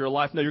perfect the rest of your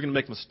life? No, you're going to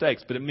make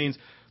mistakes. But it means,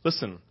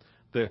 listen,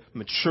 the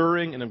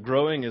maturing and the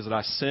growing is that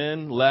I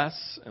sin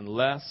less and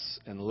less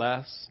and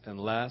less and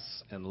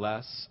less and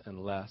less and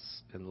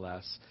less and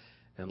less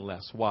and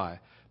less. Why?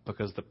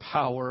 Because the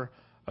power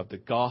of the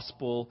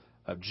gospel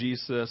of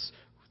Jesus,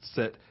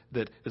 that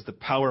is the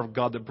power of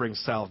God that brings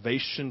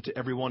salvation to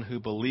everyone who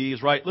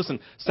believes, right? Listen,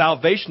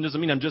 salvation doesn't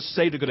mean I'm just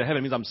saved to go to heaven.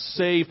 It means I'm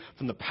saved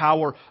from the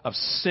power of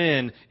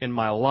sin in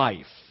my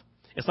life.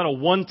 It's not a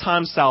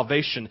one-time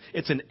salvation.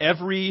 It's an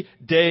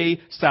everyday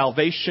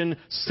salvation,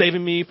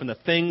 saving me from the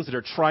things that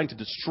are trying to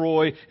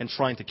destroy and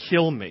trying to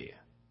kill me.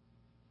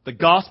 The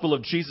gospel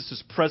of Jesus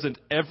is present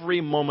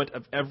every moment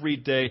of every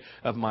day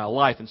of my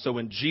life. And so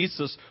when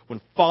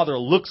Father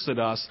looks at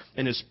us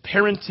and his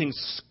parenting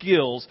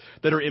skills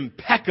that are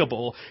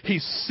impeccable, he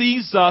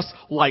sees us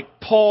like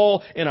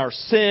Paul in our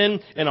sin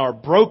and our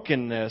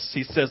brokenness.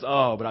 He says,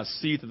 oh, but I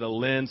see through the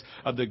lens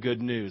of the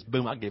good news.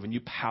 Boom, I've given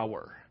you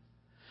power.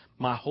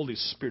 My Holy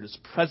Spirit is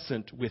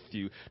present with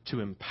you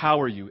to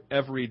empower you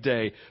every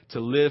day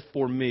to live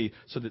for me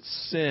so that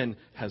sin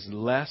has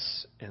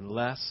less and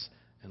less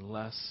and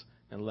less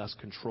and less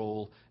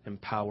control and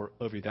power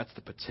over you. That's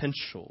the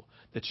potential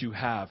that you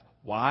have.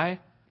 Why?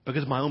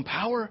 Because of my own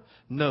power?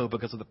 No,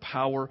 because of the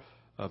power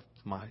of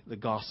the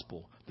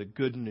gospel, the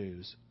good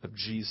news of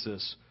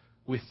Jesus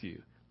with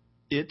you.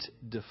 It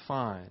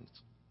defines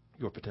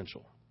your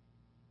potential.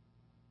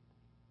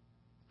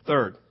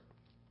 Third,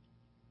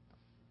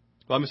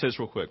 let me say this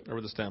real quick. I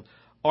wrote this down.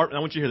 I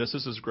want you to hear this.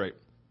 This is great.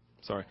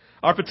 Sorry.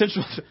 Our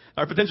potential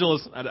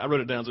is, I wrote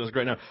it down, so it's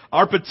great now.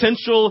 Our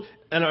potential,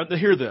 and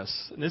hear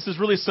this. And this is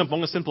really simple. I'm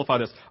going to simplify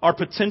this. Our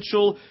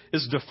potential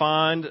is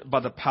defined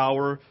by the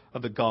power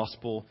of the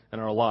gospel in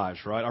our lives,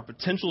 right? Our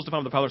potential is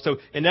defined by the power. So,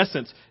 in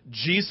essence,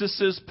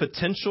 Jesus'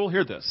 potential,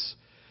 hear this.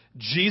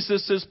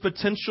 Jesus'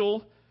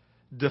 potential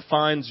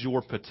defines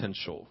your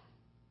potential.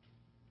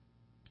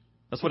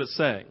 That's what it's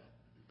saying.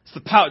 It's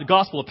the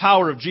gospel, the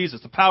power of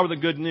Jesus, the power of the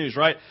good news,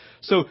 right?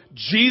 So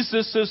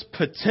Jesus'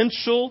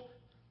 potential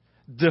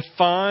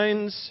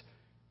defines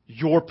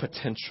your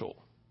potential.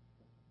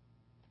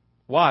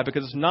 Why?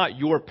 Because it's not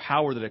your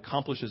power that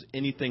accomplishes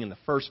anything in the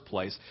first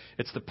place.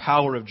 It's the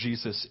power of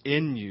Jesus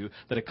in you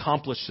that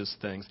accomplishes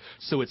things.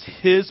 So it's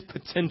his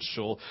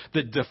potential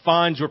that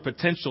defines your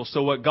potential.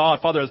 So what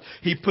God, Father, does,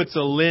 he puts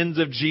a lens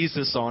of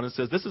Jesus on and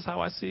says, this is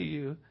how I see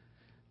you.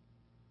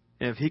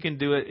 And if he can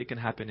do it, it can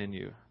happen in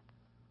you.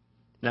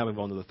 Now we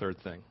move on to the third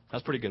thing.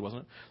 That's pretty good,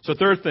 wasn't it? So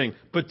third thing,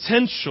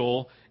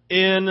 potential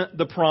in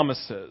the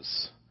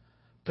promises.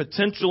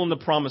 Potential in the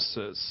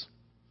promises.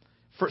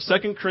 For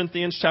 2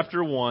 Corinthians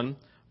chapter 1,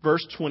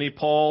 verse 20,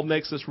 Paul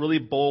makes this really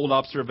bold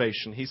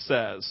observation. He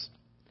says,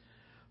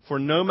 for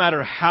no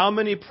matter how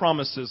many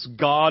promises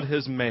God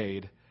has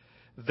made,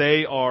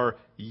 they are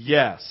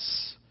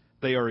yes.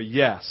 They are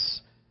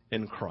yes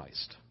in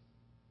Christ.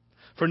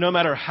 For no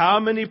matter how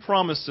many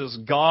promises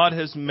God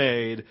has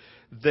made,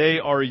 they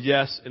are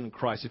yes in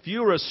Christ. If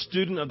you are a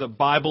student of the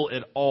Bible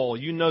at all,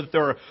 you know that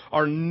there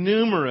are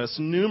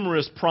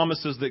numerous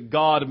promises that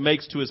God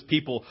makes to his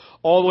people,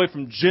 all the way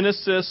from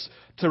Genesis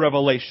to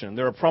Revelation.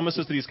 There are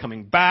promises that he's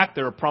coming back.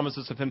 There are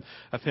promises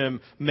of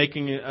him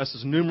making us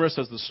as numerous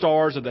as the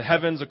stars of the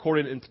heavens,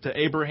 according to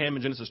Abraham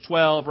in Genesis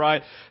 12,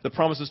 right? The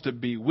promises to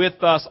be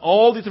with us.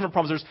 All these different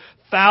promises. There's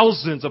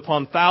thousands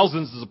upon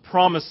thousands of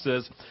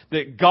promises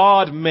that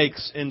God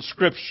makes in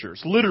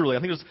Scriptures. Literally,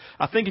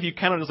 I think if you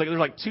count it, there's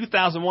like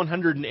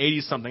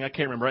 2,180 something. I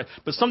can't remember, right?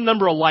 But some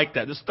number like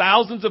that. There's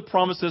thousands of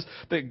promises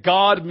that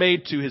God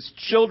made to his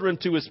children,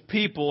 to his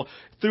people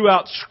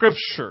throughout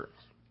Scripture.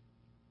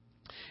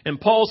 And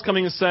Paul's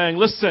coming and saying,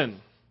 listen,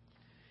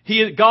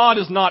 God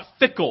is not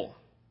fickle.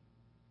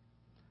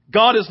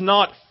 God is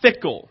not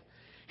fickle.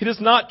 He does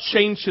not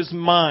change his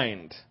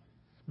mind.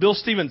 Bill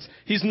Stevens,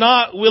 he's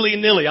not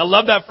willy-nilly. I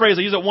love that phrase.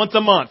 I use it once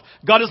a month.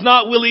 God is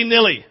not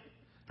willy-nilly.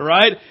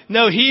 Right?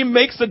 No, he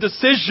makes a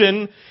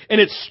decision and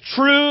it's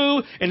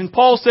true. And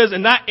Paul says,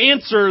 and that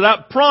answer,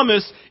 that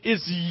promise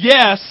is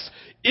yes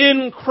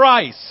in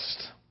Christ.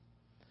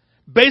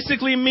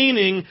 Basically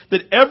meaning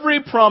that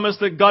every promise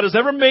that God has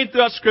ever made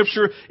throughout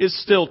Scripture is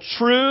still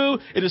true,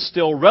 it is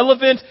still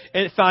relevant,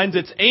 and it finds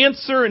its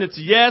answer and its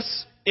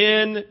yes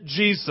in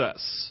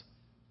Jesus.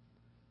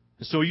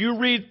 And so you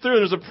read through,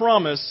 there's a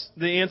promise,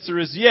 the answer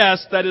is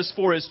yes, that is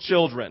for his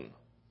children.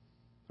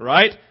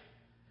 Right?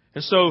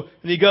 And so,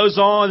 and he goes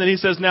on and he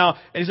says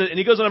and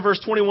he goes on in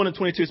verse 21 and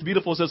 22, it's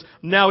beautiful, it says,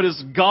 now it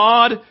is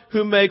God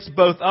who makes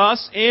both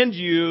us and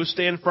you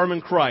stand firm in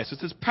Christ.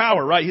 It's his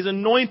power, right? He's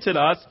anointed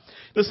us.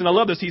 Listen, I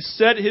love this. He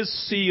set his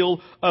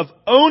seal of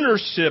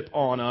ownership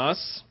on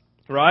us,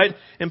 right?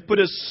 And put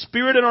his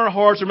Spirit in our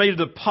hearts, or made a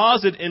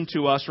deposit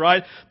into us,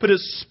 right? Put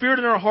his Spirit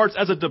in our hearts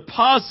as a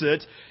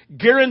deposit,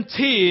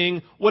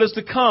 guaranteeing what is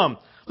to come.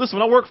 Listen,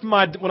 when I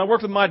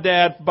worked with my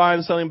dad buying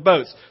and selling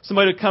boats,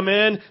 somebody would come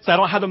in, say, I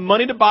don't have the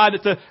money to buy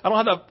it. I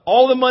don't have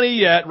all the money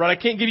yet, right?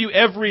 I can't give you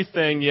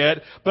everything yet,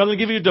 but I'm going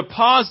to give you a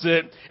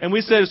deposit. And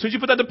we said, as soon as you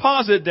put that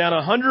deposit down,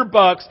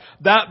 $100,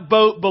 that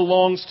boat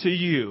belongs to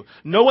you.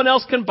 No one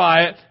else can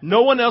buy it.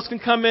 No one else can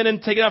come in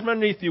and take it out from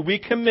underneath you. We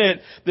commit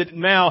that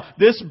now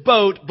this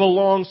boat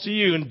belongs to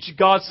you. And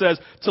God says,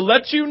 to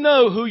let you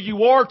know who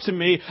you are to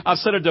me, I've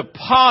set a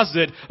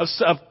deposit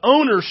of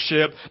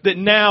ownership that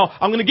now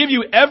I'm going to give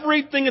you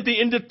everything thing at the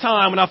end of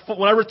time, when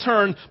I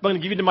return, I'm going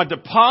to give you my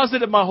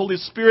deposit of my Holy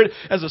Spirit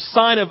as a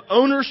sign of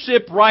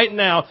ownership right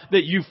now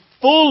that you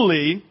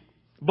fully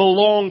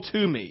belong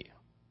to me.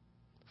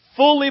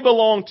 Fully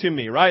belong to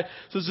me, right?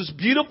 So it's this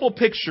beautiful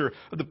picture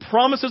of the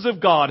promises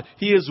of God.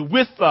 He is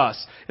with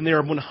us, and they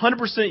are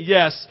 100%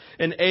 yes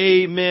and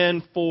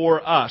amen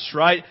for us,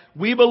 right?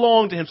 We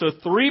belong to Him. So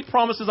 3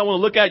 promises I want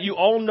to look at. You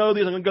all know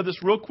these. I'm going to go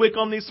this real quick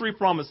on these 3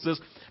 promises.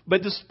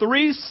 But just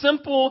 3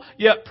 simple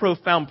yet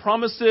profound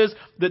promises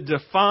that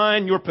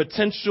define your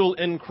potential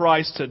in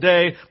Christ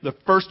today. The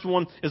first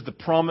one is the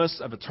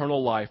promise of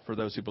eternal life for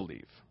those who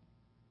believe.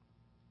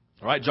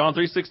 All right, John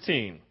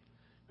 3:16.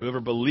 Whoever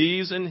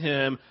believes in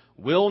Him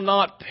will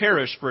not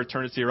perish for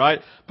eternity, right?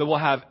 But will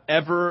have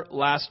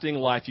everlasting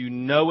life. You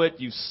know it.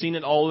 You've seen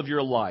it all of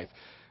your life.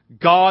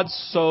 God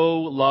so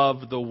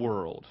loved the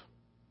world.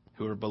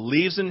 Whoever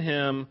believes in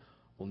Him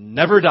will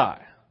never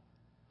die,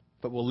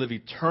 but will live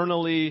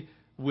eternally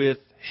with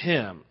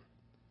Him.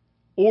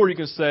 Or you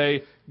can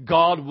say,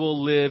 God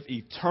will live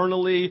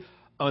eternally,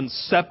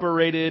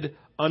 unseparated,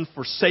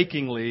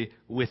 unforsakingly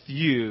with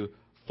you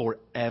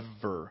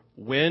forever.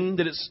 When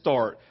did it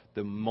start?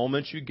 The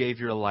moment you gave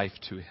your life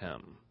to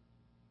Him.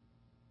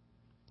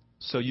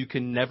 So you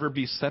can never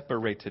be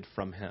separated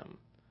from Him.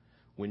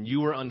 When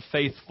you are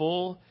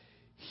unfaithful,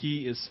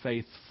 He is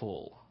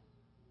faithful.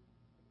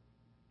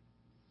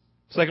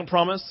 Second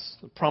promise,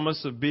 the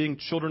promise of being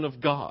children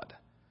of God.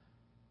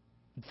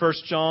 1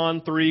 John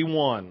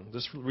 3:1.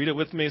 Just read it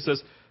with me. It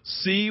says,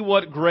 see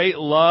what great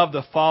love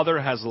the Father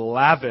has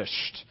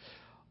lavished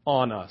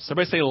on us.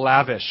 Everybody say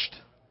lavished.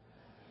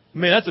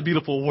 Man, that's a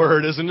beautiful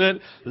word, isn't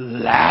it?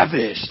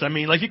 Lavished. I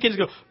mean, like you can't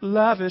just go,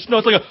 lavish. No,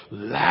 it's like a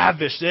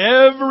lavished.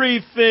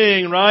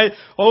 Everything, right?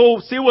 Oh,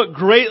 see what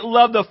great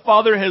love the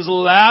Father has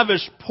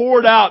lavished,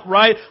 poured out,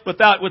 right?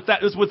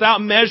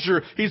 Without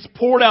measure. He's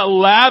poured out,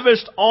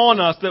 lavished on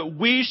us that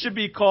we should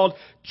be called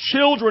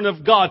children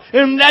of God.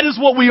 And that is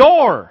what we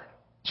are,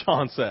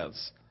 John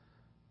says.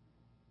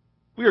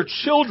 We are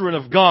children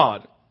of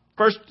God.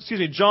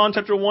 John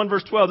chapter 1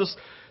 verse 12. This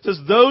says,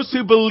 those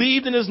who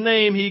believed in His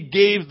name, He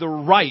gave the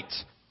right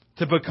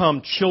to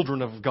become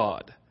children of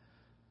God.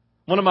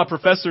 One of my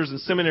professors in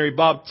seminary,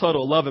 Bob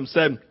Tuttle, love him,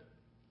 said,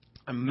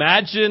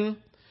 imagine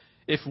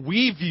if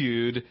we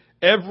viewed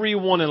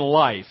everyone in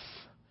life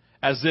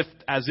as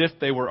if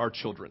they were our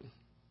children.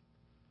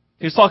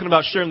 He's talking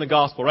about sharing the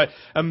gospel, right?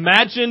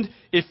 Imagine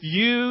if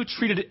you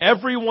treated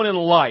everyone in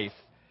life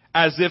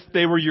as if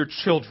they were your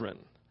children.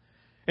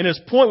 And his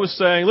point was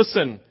saying,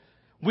 listen,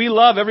 we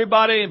love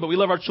everybody, but we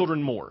love our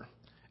children more.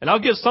 And I'll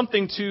give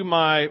something to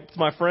my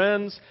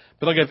friends,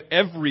 but I'll give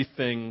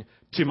everything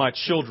to my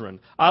children.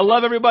 I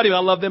love everybody, but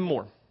I love them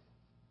more.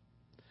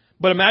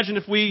 But imagine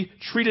if we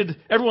treated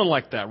everyone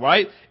like that,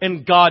 right?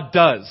 And God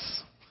does.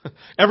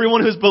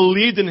 Everyone who's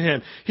believed in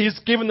Him, He's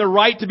given the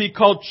right to be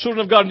called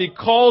children of God, and He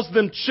calls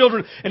them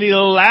children, and He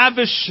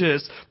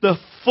lavishes the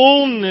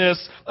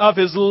fullness of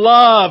His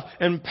love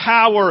and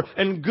power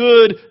and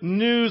good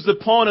news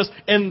upon us.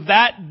 And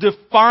that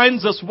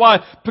defines us.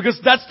 Why?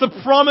 Because that's the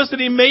promise that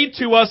He made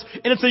to us,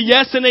 and it's a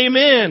yes and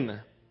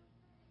amen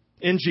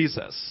in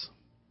Jesus.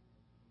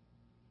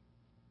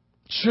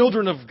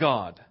 Children of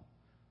God.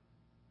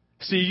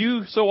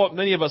 See, so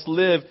many of us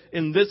live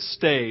in this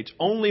stage,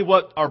 only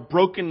what our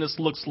brokenness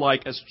looks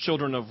like as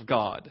children of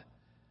God.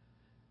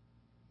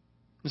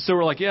 And so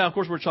we're like, yeah, of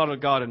course we're a child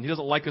of God, and He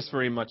doesn't like us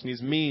very much, and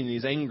He's mean, and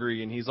He's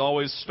angry, and He's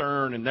always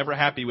stern and never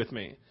happy with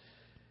me.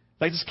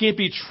 That just can't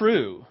be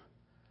true,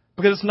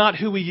 because it's not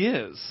who He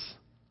is.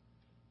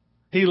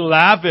 He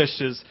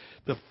lavishes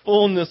the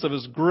fullness of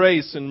His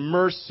grace and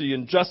mercy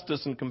and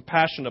justice and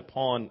compassion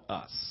upon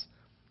us.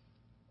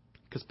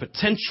 Because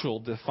potential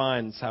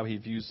defines how He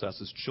views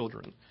us as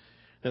children.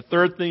 The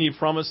third thing He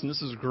promised, and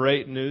this is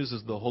great news,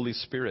 is the Holy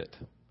Spirit.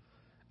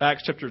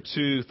 Acts chapter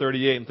 2,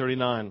 38 and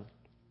 39.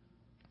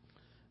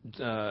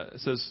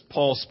 It says,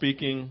 Paul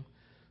speaking,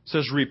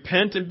 says,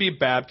 repent and be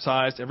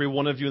baptized, every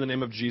one of you, in the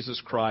name of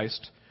Jesus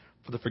Christ,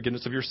 for the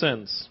forgiveness of your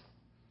sins.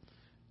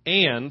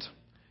 And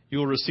you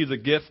will receive the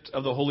gift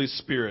of the Holy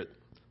Spirit.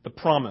 The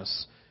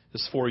promise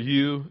is for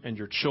you and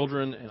your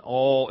children and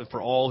for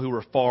all who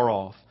are far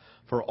off,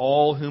 for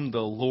all whom the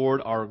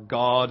Lord our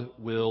God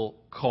will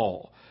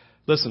call.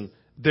 Listen,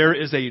 there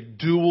is a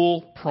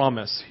dual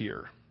promise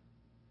here.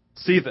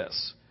 See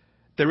this.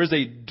 There is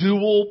a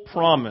dual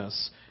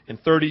promise in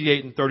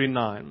 38 and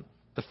 39.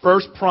 The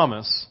first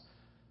promise,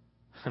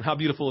 and how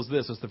beautiful is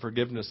this, is the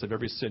forgiveness of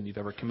every sin you've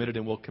ever committed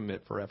and will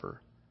commit forever.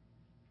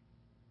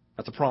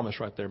 That's a promise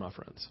right there, my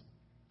friends.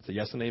 It's a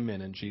yes and amen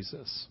in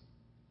Jesus.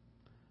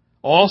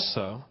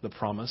 Also, the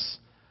promise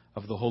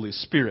of the Holy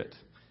Spirit.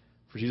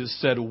 For Jesus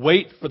said,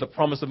 wait for the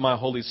promise of my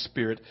Holy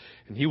Spirit,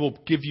 and He will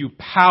give you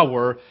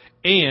power,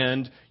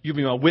 and you'll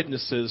be my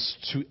witnesses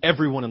to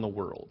everyone in the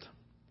world.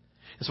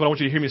 And so what I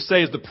want you to hear me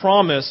say is the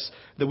promise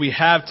that we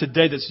have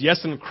today that's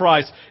yes in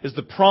Christ is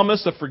the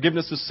promise of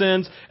forgiveness of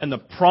sins and the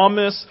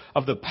promise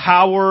of the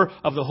power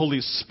of the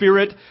Holy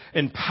Spirit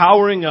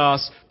empowering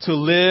us to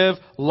live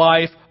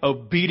life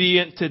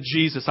obedient to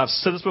Jesus. I've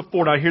said this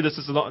before, and I hear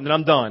this, and then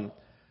I'm done.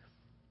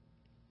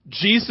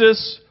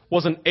 Jesus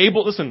wasn't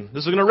able, listen,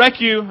 this is going to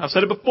wreck you. I've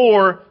said it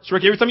before. It's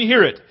wreck you every time you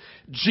hear it.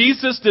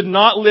 Jesus did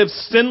not live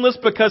sinless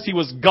because He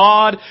was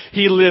God.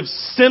 He lived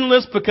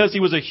sinless because He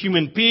was a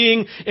human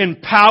being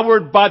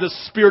empowered by the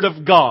Spirit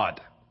of God.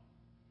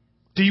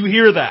 Do you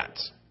hear that?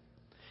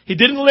 He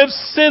didn't live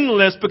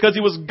sinless because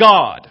He was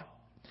God.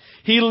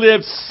 He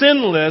lived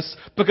sinless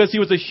because He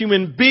was a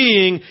human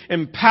being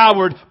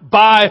empowered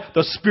by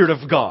the Spirit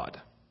of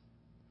God.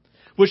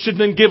 Which should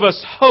then give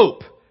us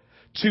hope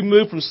to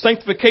move from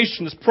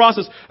sanctification, this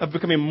process of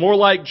becoming more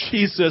like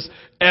Jesus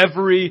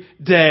every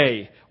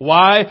day.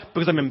 Why?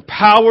 Because I'm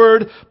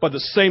empowered by the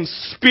same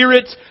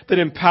Spirit that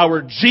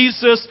empowered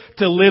Jesus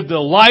to live the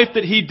life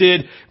that He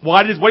did.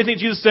 Why do you think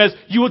Jesus says,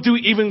 you will do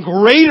even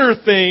greater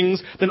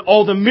things than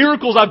all the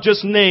miracles I've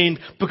just named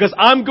because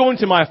I'm going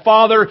to my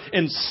Father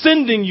and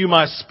sending you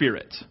my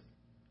Spirit?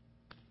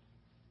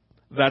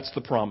 That's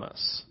the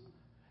promise.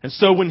 And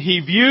so when He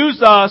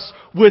views us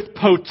with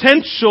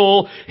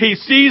potential, He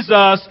sees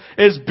us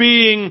as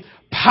being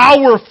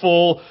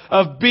powerful,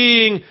 of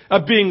being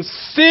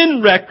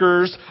sin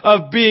wreckers,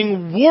 of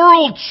being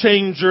world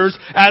changers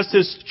as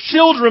His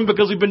children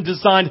because we've been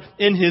designed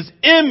in His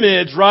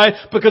image, right?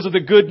 Because of the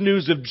good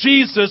news of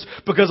Jesus,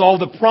 because all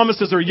the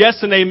promises are yes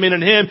and amen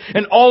in Him.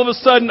 And all of a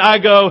sudden I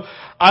go,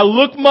 I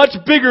look much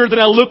bigger than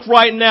I look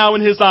right now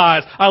in His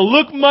eyes. I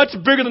look much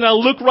bigger than I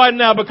look right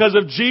now because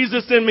of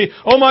Jesus in me.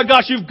 Oh my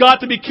gosh, you've got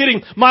to be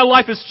kidding. My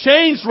life has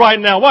changed right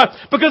now. Why?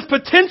 Because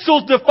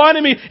potential's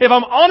defining me. If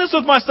I'm honest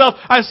with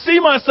myself, I see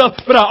myself,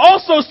 but I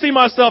also see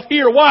myself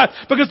here. Why?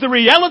 Because the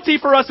reality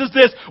for us is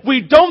this.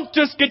 We don't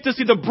just get to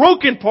see the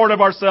broken part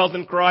of ourselves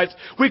in Christ.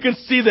 We can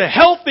see the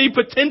healthy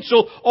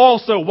potential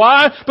also.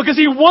 Why? Because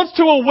He wants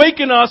to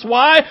awaken us.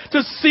 Why?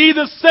 To see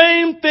the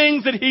same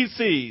things that He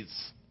sees.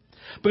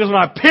 Because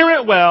when I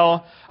parent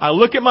well, I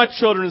look at my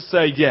children and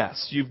say,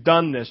 yes, you've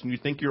done this and you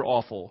think you're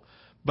awful,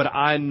 but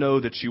I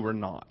know that you are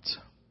not.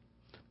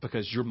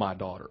 Because you're my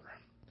daughter.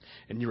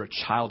 And you're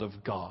a child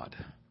of God.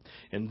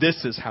 And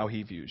this is how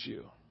He views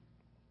you.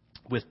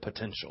 With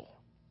potential.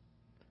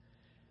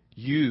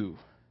 You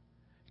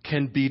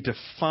can be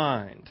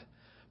defined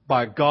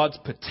by God's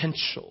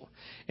potential.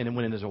 And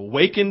when it is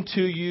awakened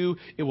to you,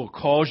 it will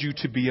cause you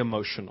to be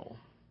emotional.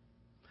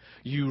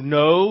 You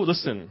know,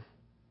 listen,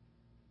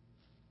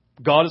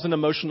 God is an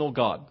emotional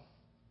God.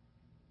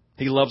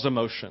 He loves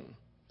emotion.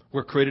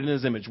 We're created in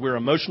His image. We're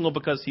emotional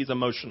because He's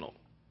emotional.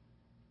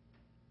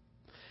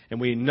 And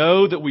we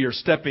know that we are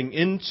stepping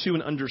into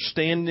an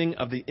understanding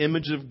of the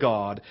image of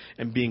God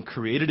and being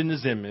created in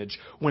His image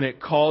when it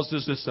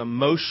causes this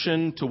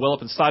emotion to well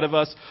up inside of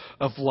us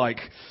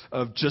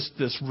of just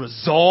this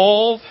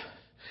resolve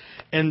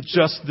and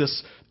just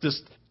this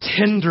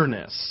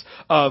tenderness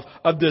of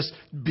this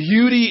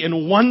beauty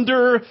and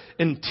wonder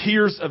and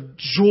tears of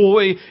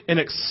joy and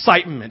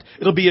excitement.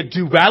 It'll be a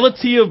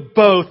duality of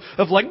both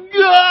of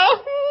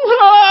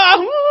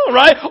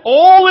right?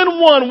 All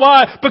in one.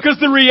 Why? Because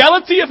the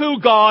reality of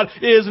who God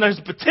is and His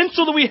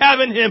potential that we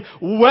have in Him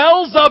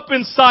wells up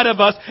inside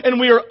of us and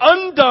we are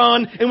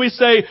undone and we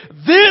say,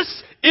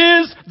 this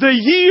is the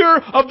year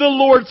of the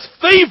Lord's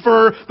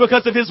favor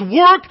because of His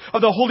work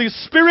of the Holy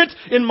Spirit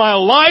in my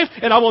life,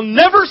 and I will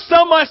never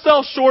sell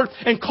myself short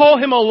and call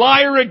Him a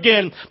liar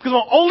again. Because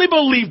I'll only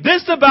believe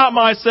this about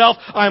myself.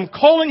 I'm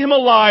calling Him a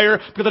liar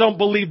because I don't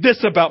believe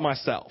this about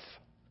myself.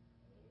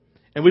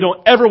 And we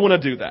don't ever want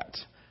to do that.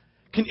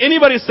 Can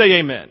anybody say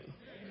amen?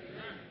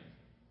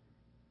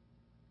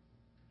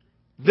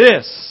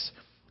 This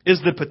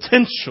is the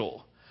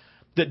potential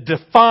that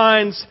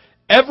defines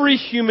every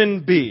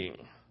human being.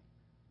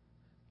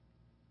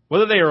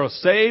 Whether they are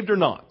saved or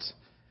not.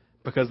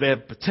 Because they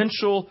have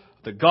potential,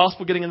 the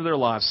gospel getting into their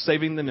lives,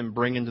 saving them and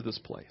bringing to this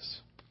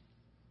place.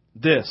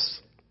 This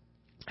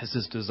is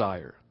His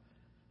desire.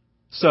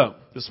 So,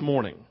 this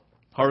morning,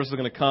 harvest is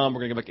going to come.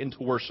 We're going to get back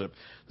into worship.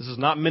 This is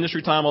not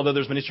ministry time, although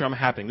there's ministry time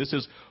happening. This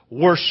is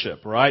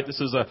worship, right? This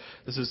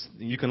is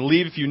you can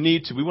leave if you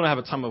need to. We want to have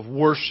a time of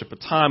worship, a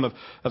time of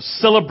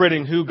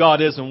celebrating who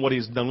God is and what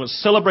He's done. We want to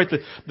celebrate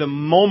the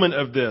moment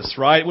of this,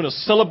 right? We want to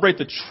celebrate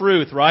the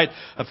truth, right,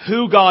 of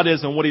who God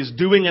is and what He's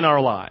doing in our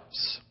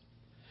lives.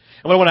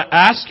 And what I want to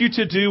ask you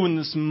to do in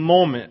this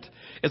moment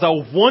is I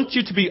want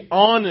you to be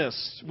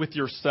honest with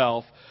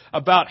yourself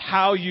about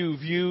how you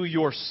view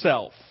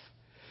yourself.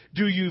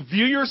 Do you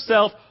view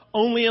yourself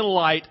only in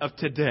light of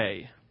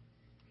today?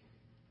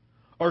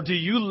 Or do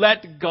you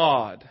let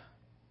God,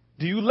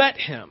 do you let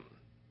Him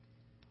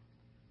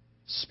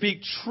speak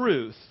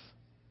truth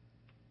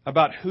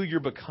about who you're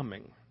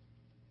becoming?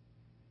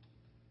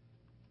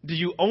 Do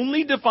you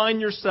only define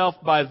yourself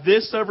by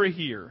this over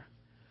here?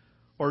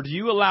 Or do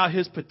you allow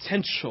His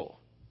potential?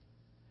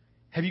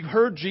 Have you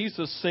heard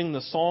Jesus sing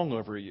the song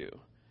over you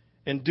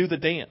and do the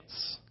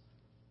dance?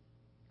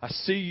 I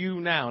see you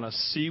now and I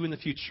see you in the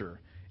future.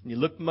 And you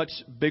look much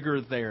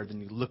bigger there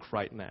than you look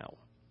right now.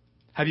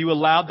 Have you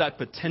allowed that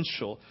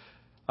potential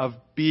of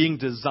being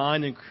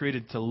designed and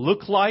created to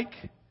look like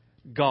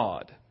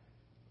God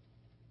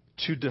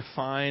to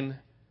define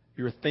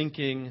your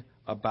thinking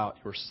about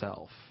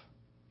yourself?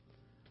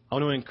 I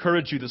want to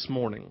encourage you this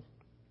morning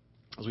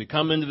as we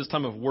come into this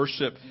time of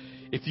worship.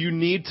 If you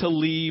need to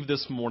leave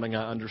this morning,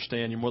 I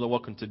understand. You're more than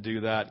welcome to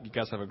do that. You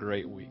guys have a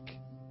great week.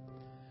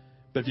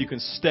 But if you can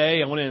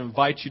stay, I want to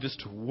invite you just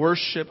to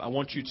worship. I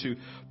want you to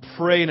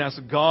pray and ask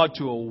God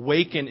to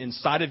awaken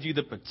inside of you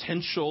the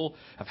potential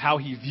of how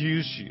He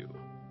views you.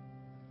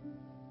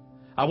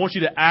 I want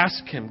you to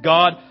ask Him,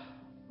 God,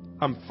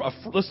 I'm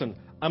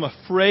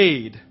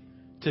afraid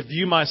to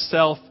view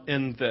myself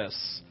in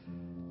this,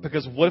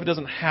 because what if it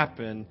doesn't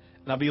happen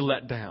and I'll be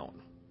let down?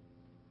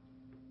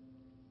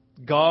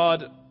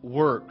 God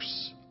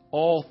works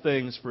all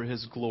things for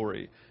His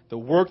glory. The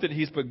work that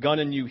He's begun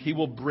in you, He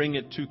will bring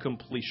it to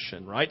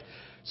completion, right?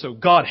 So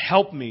God,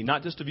 help me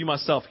not just to view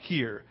myself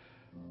here,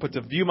 but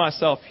to view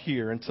myself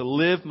here and to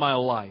live my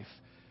life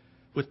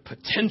with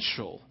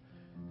potential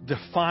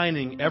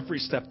defining every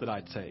step that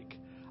I take.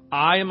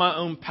 I, in my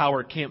own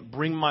power, can't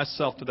bring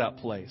myself to that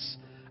place.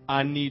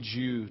 I need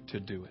you to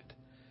do it.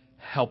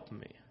 Help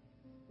me.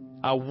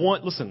 I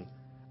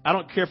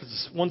don't care if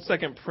it's a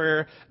 1-second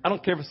prayer. I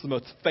don't care if it's the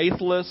most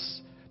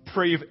faithless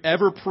prayer you've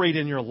ever prayed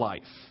in your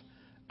life.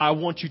 I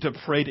want you to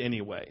pray it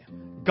anyway.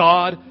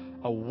 God,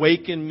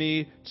 awaken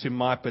me to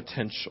my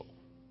potential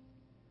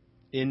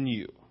in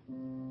you.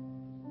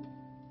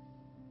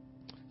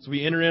 As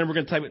we enter in, we're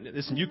going to type it.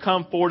 Listen, you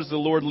come forward as the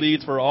Lord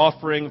leads for our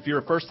offering. If you're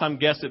a first-time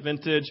guest at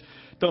Vintage,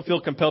 don't feel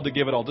compelled to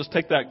give it all. Just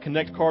take that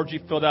Connect card you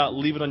filled out,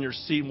 leave it on your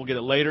seat, and we'll get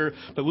it later.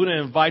 But we want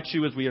to invite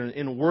you, as we are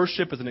in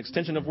worship, as an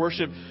extension of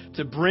worship,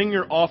 to bring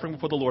your offering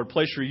before the Lord.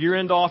 Place your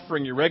year-end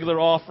offering, your regular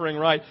offering,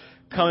 right?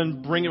 Come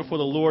and bring it before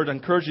the Lord. I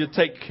encourage you to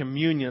take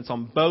communion. It's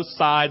on both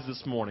sides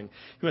this morning.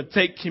 You want to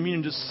take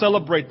communion, just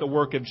celebrate the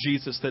work of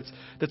Jesus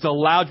that's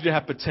allowed you to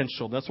have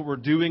potential. That's what we're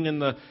doing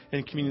in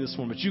communion this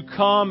morning. But you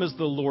come as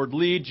the Lord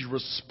leads. You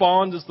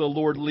respond as the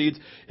Lord leads.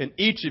 And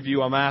each of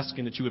you, I'm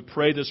asking that you would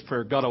pray this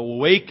prayer. God,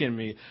 awaken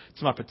me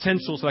to my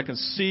potential so I can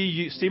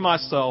see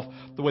myself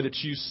the way that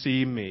you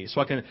see me.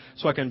 So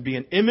I can be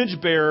an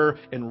image bearer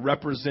and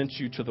represent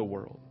you to the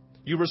world.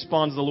 You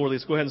respond as the Lord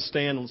leads. Go ahead and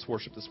stand and let's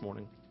worship this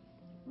morning.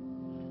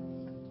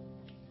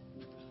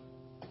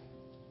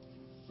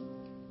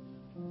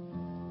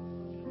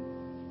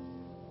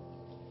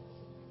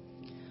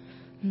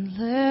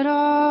 Let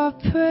our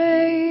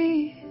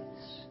praise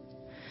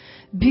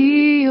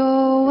be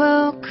your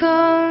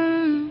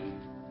welcome.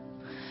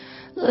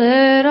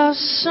 Let our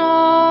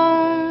song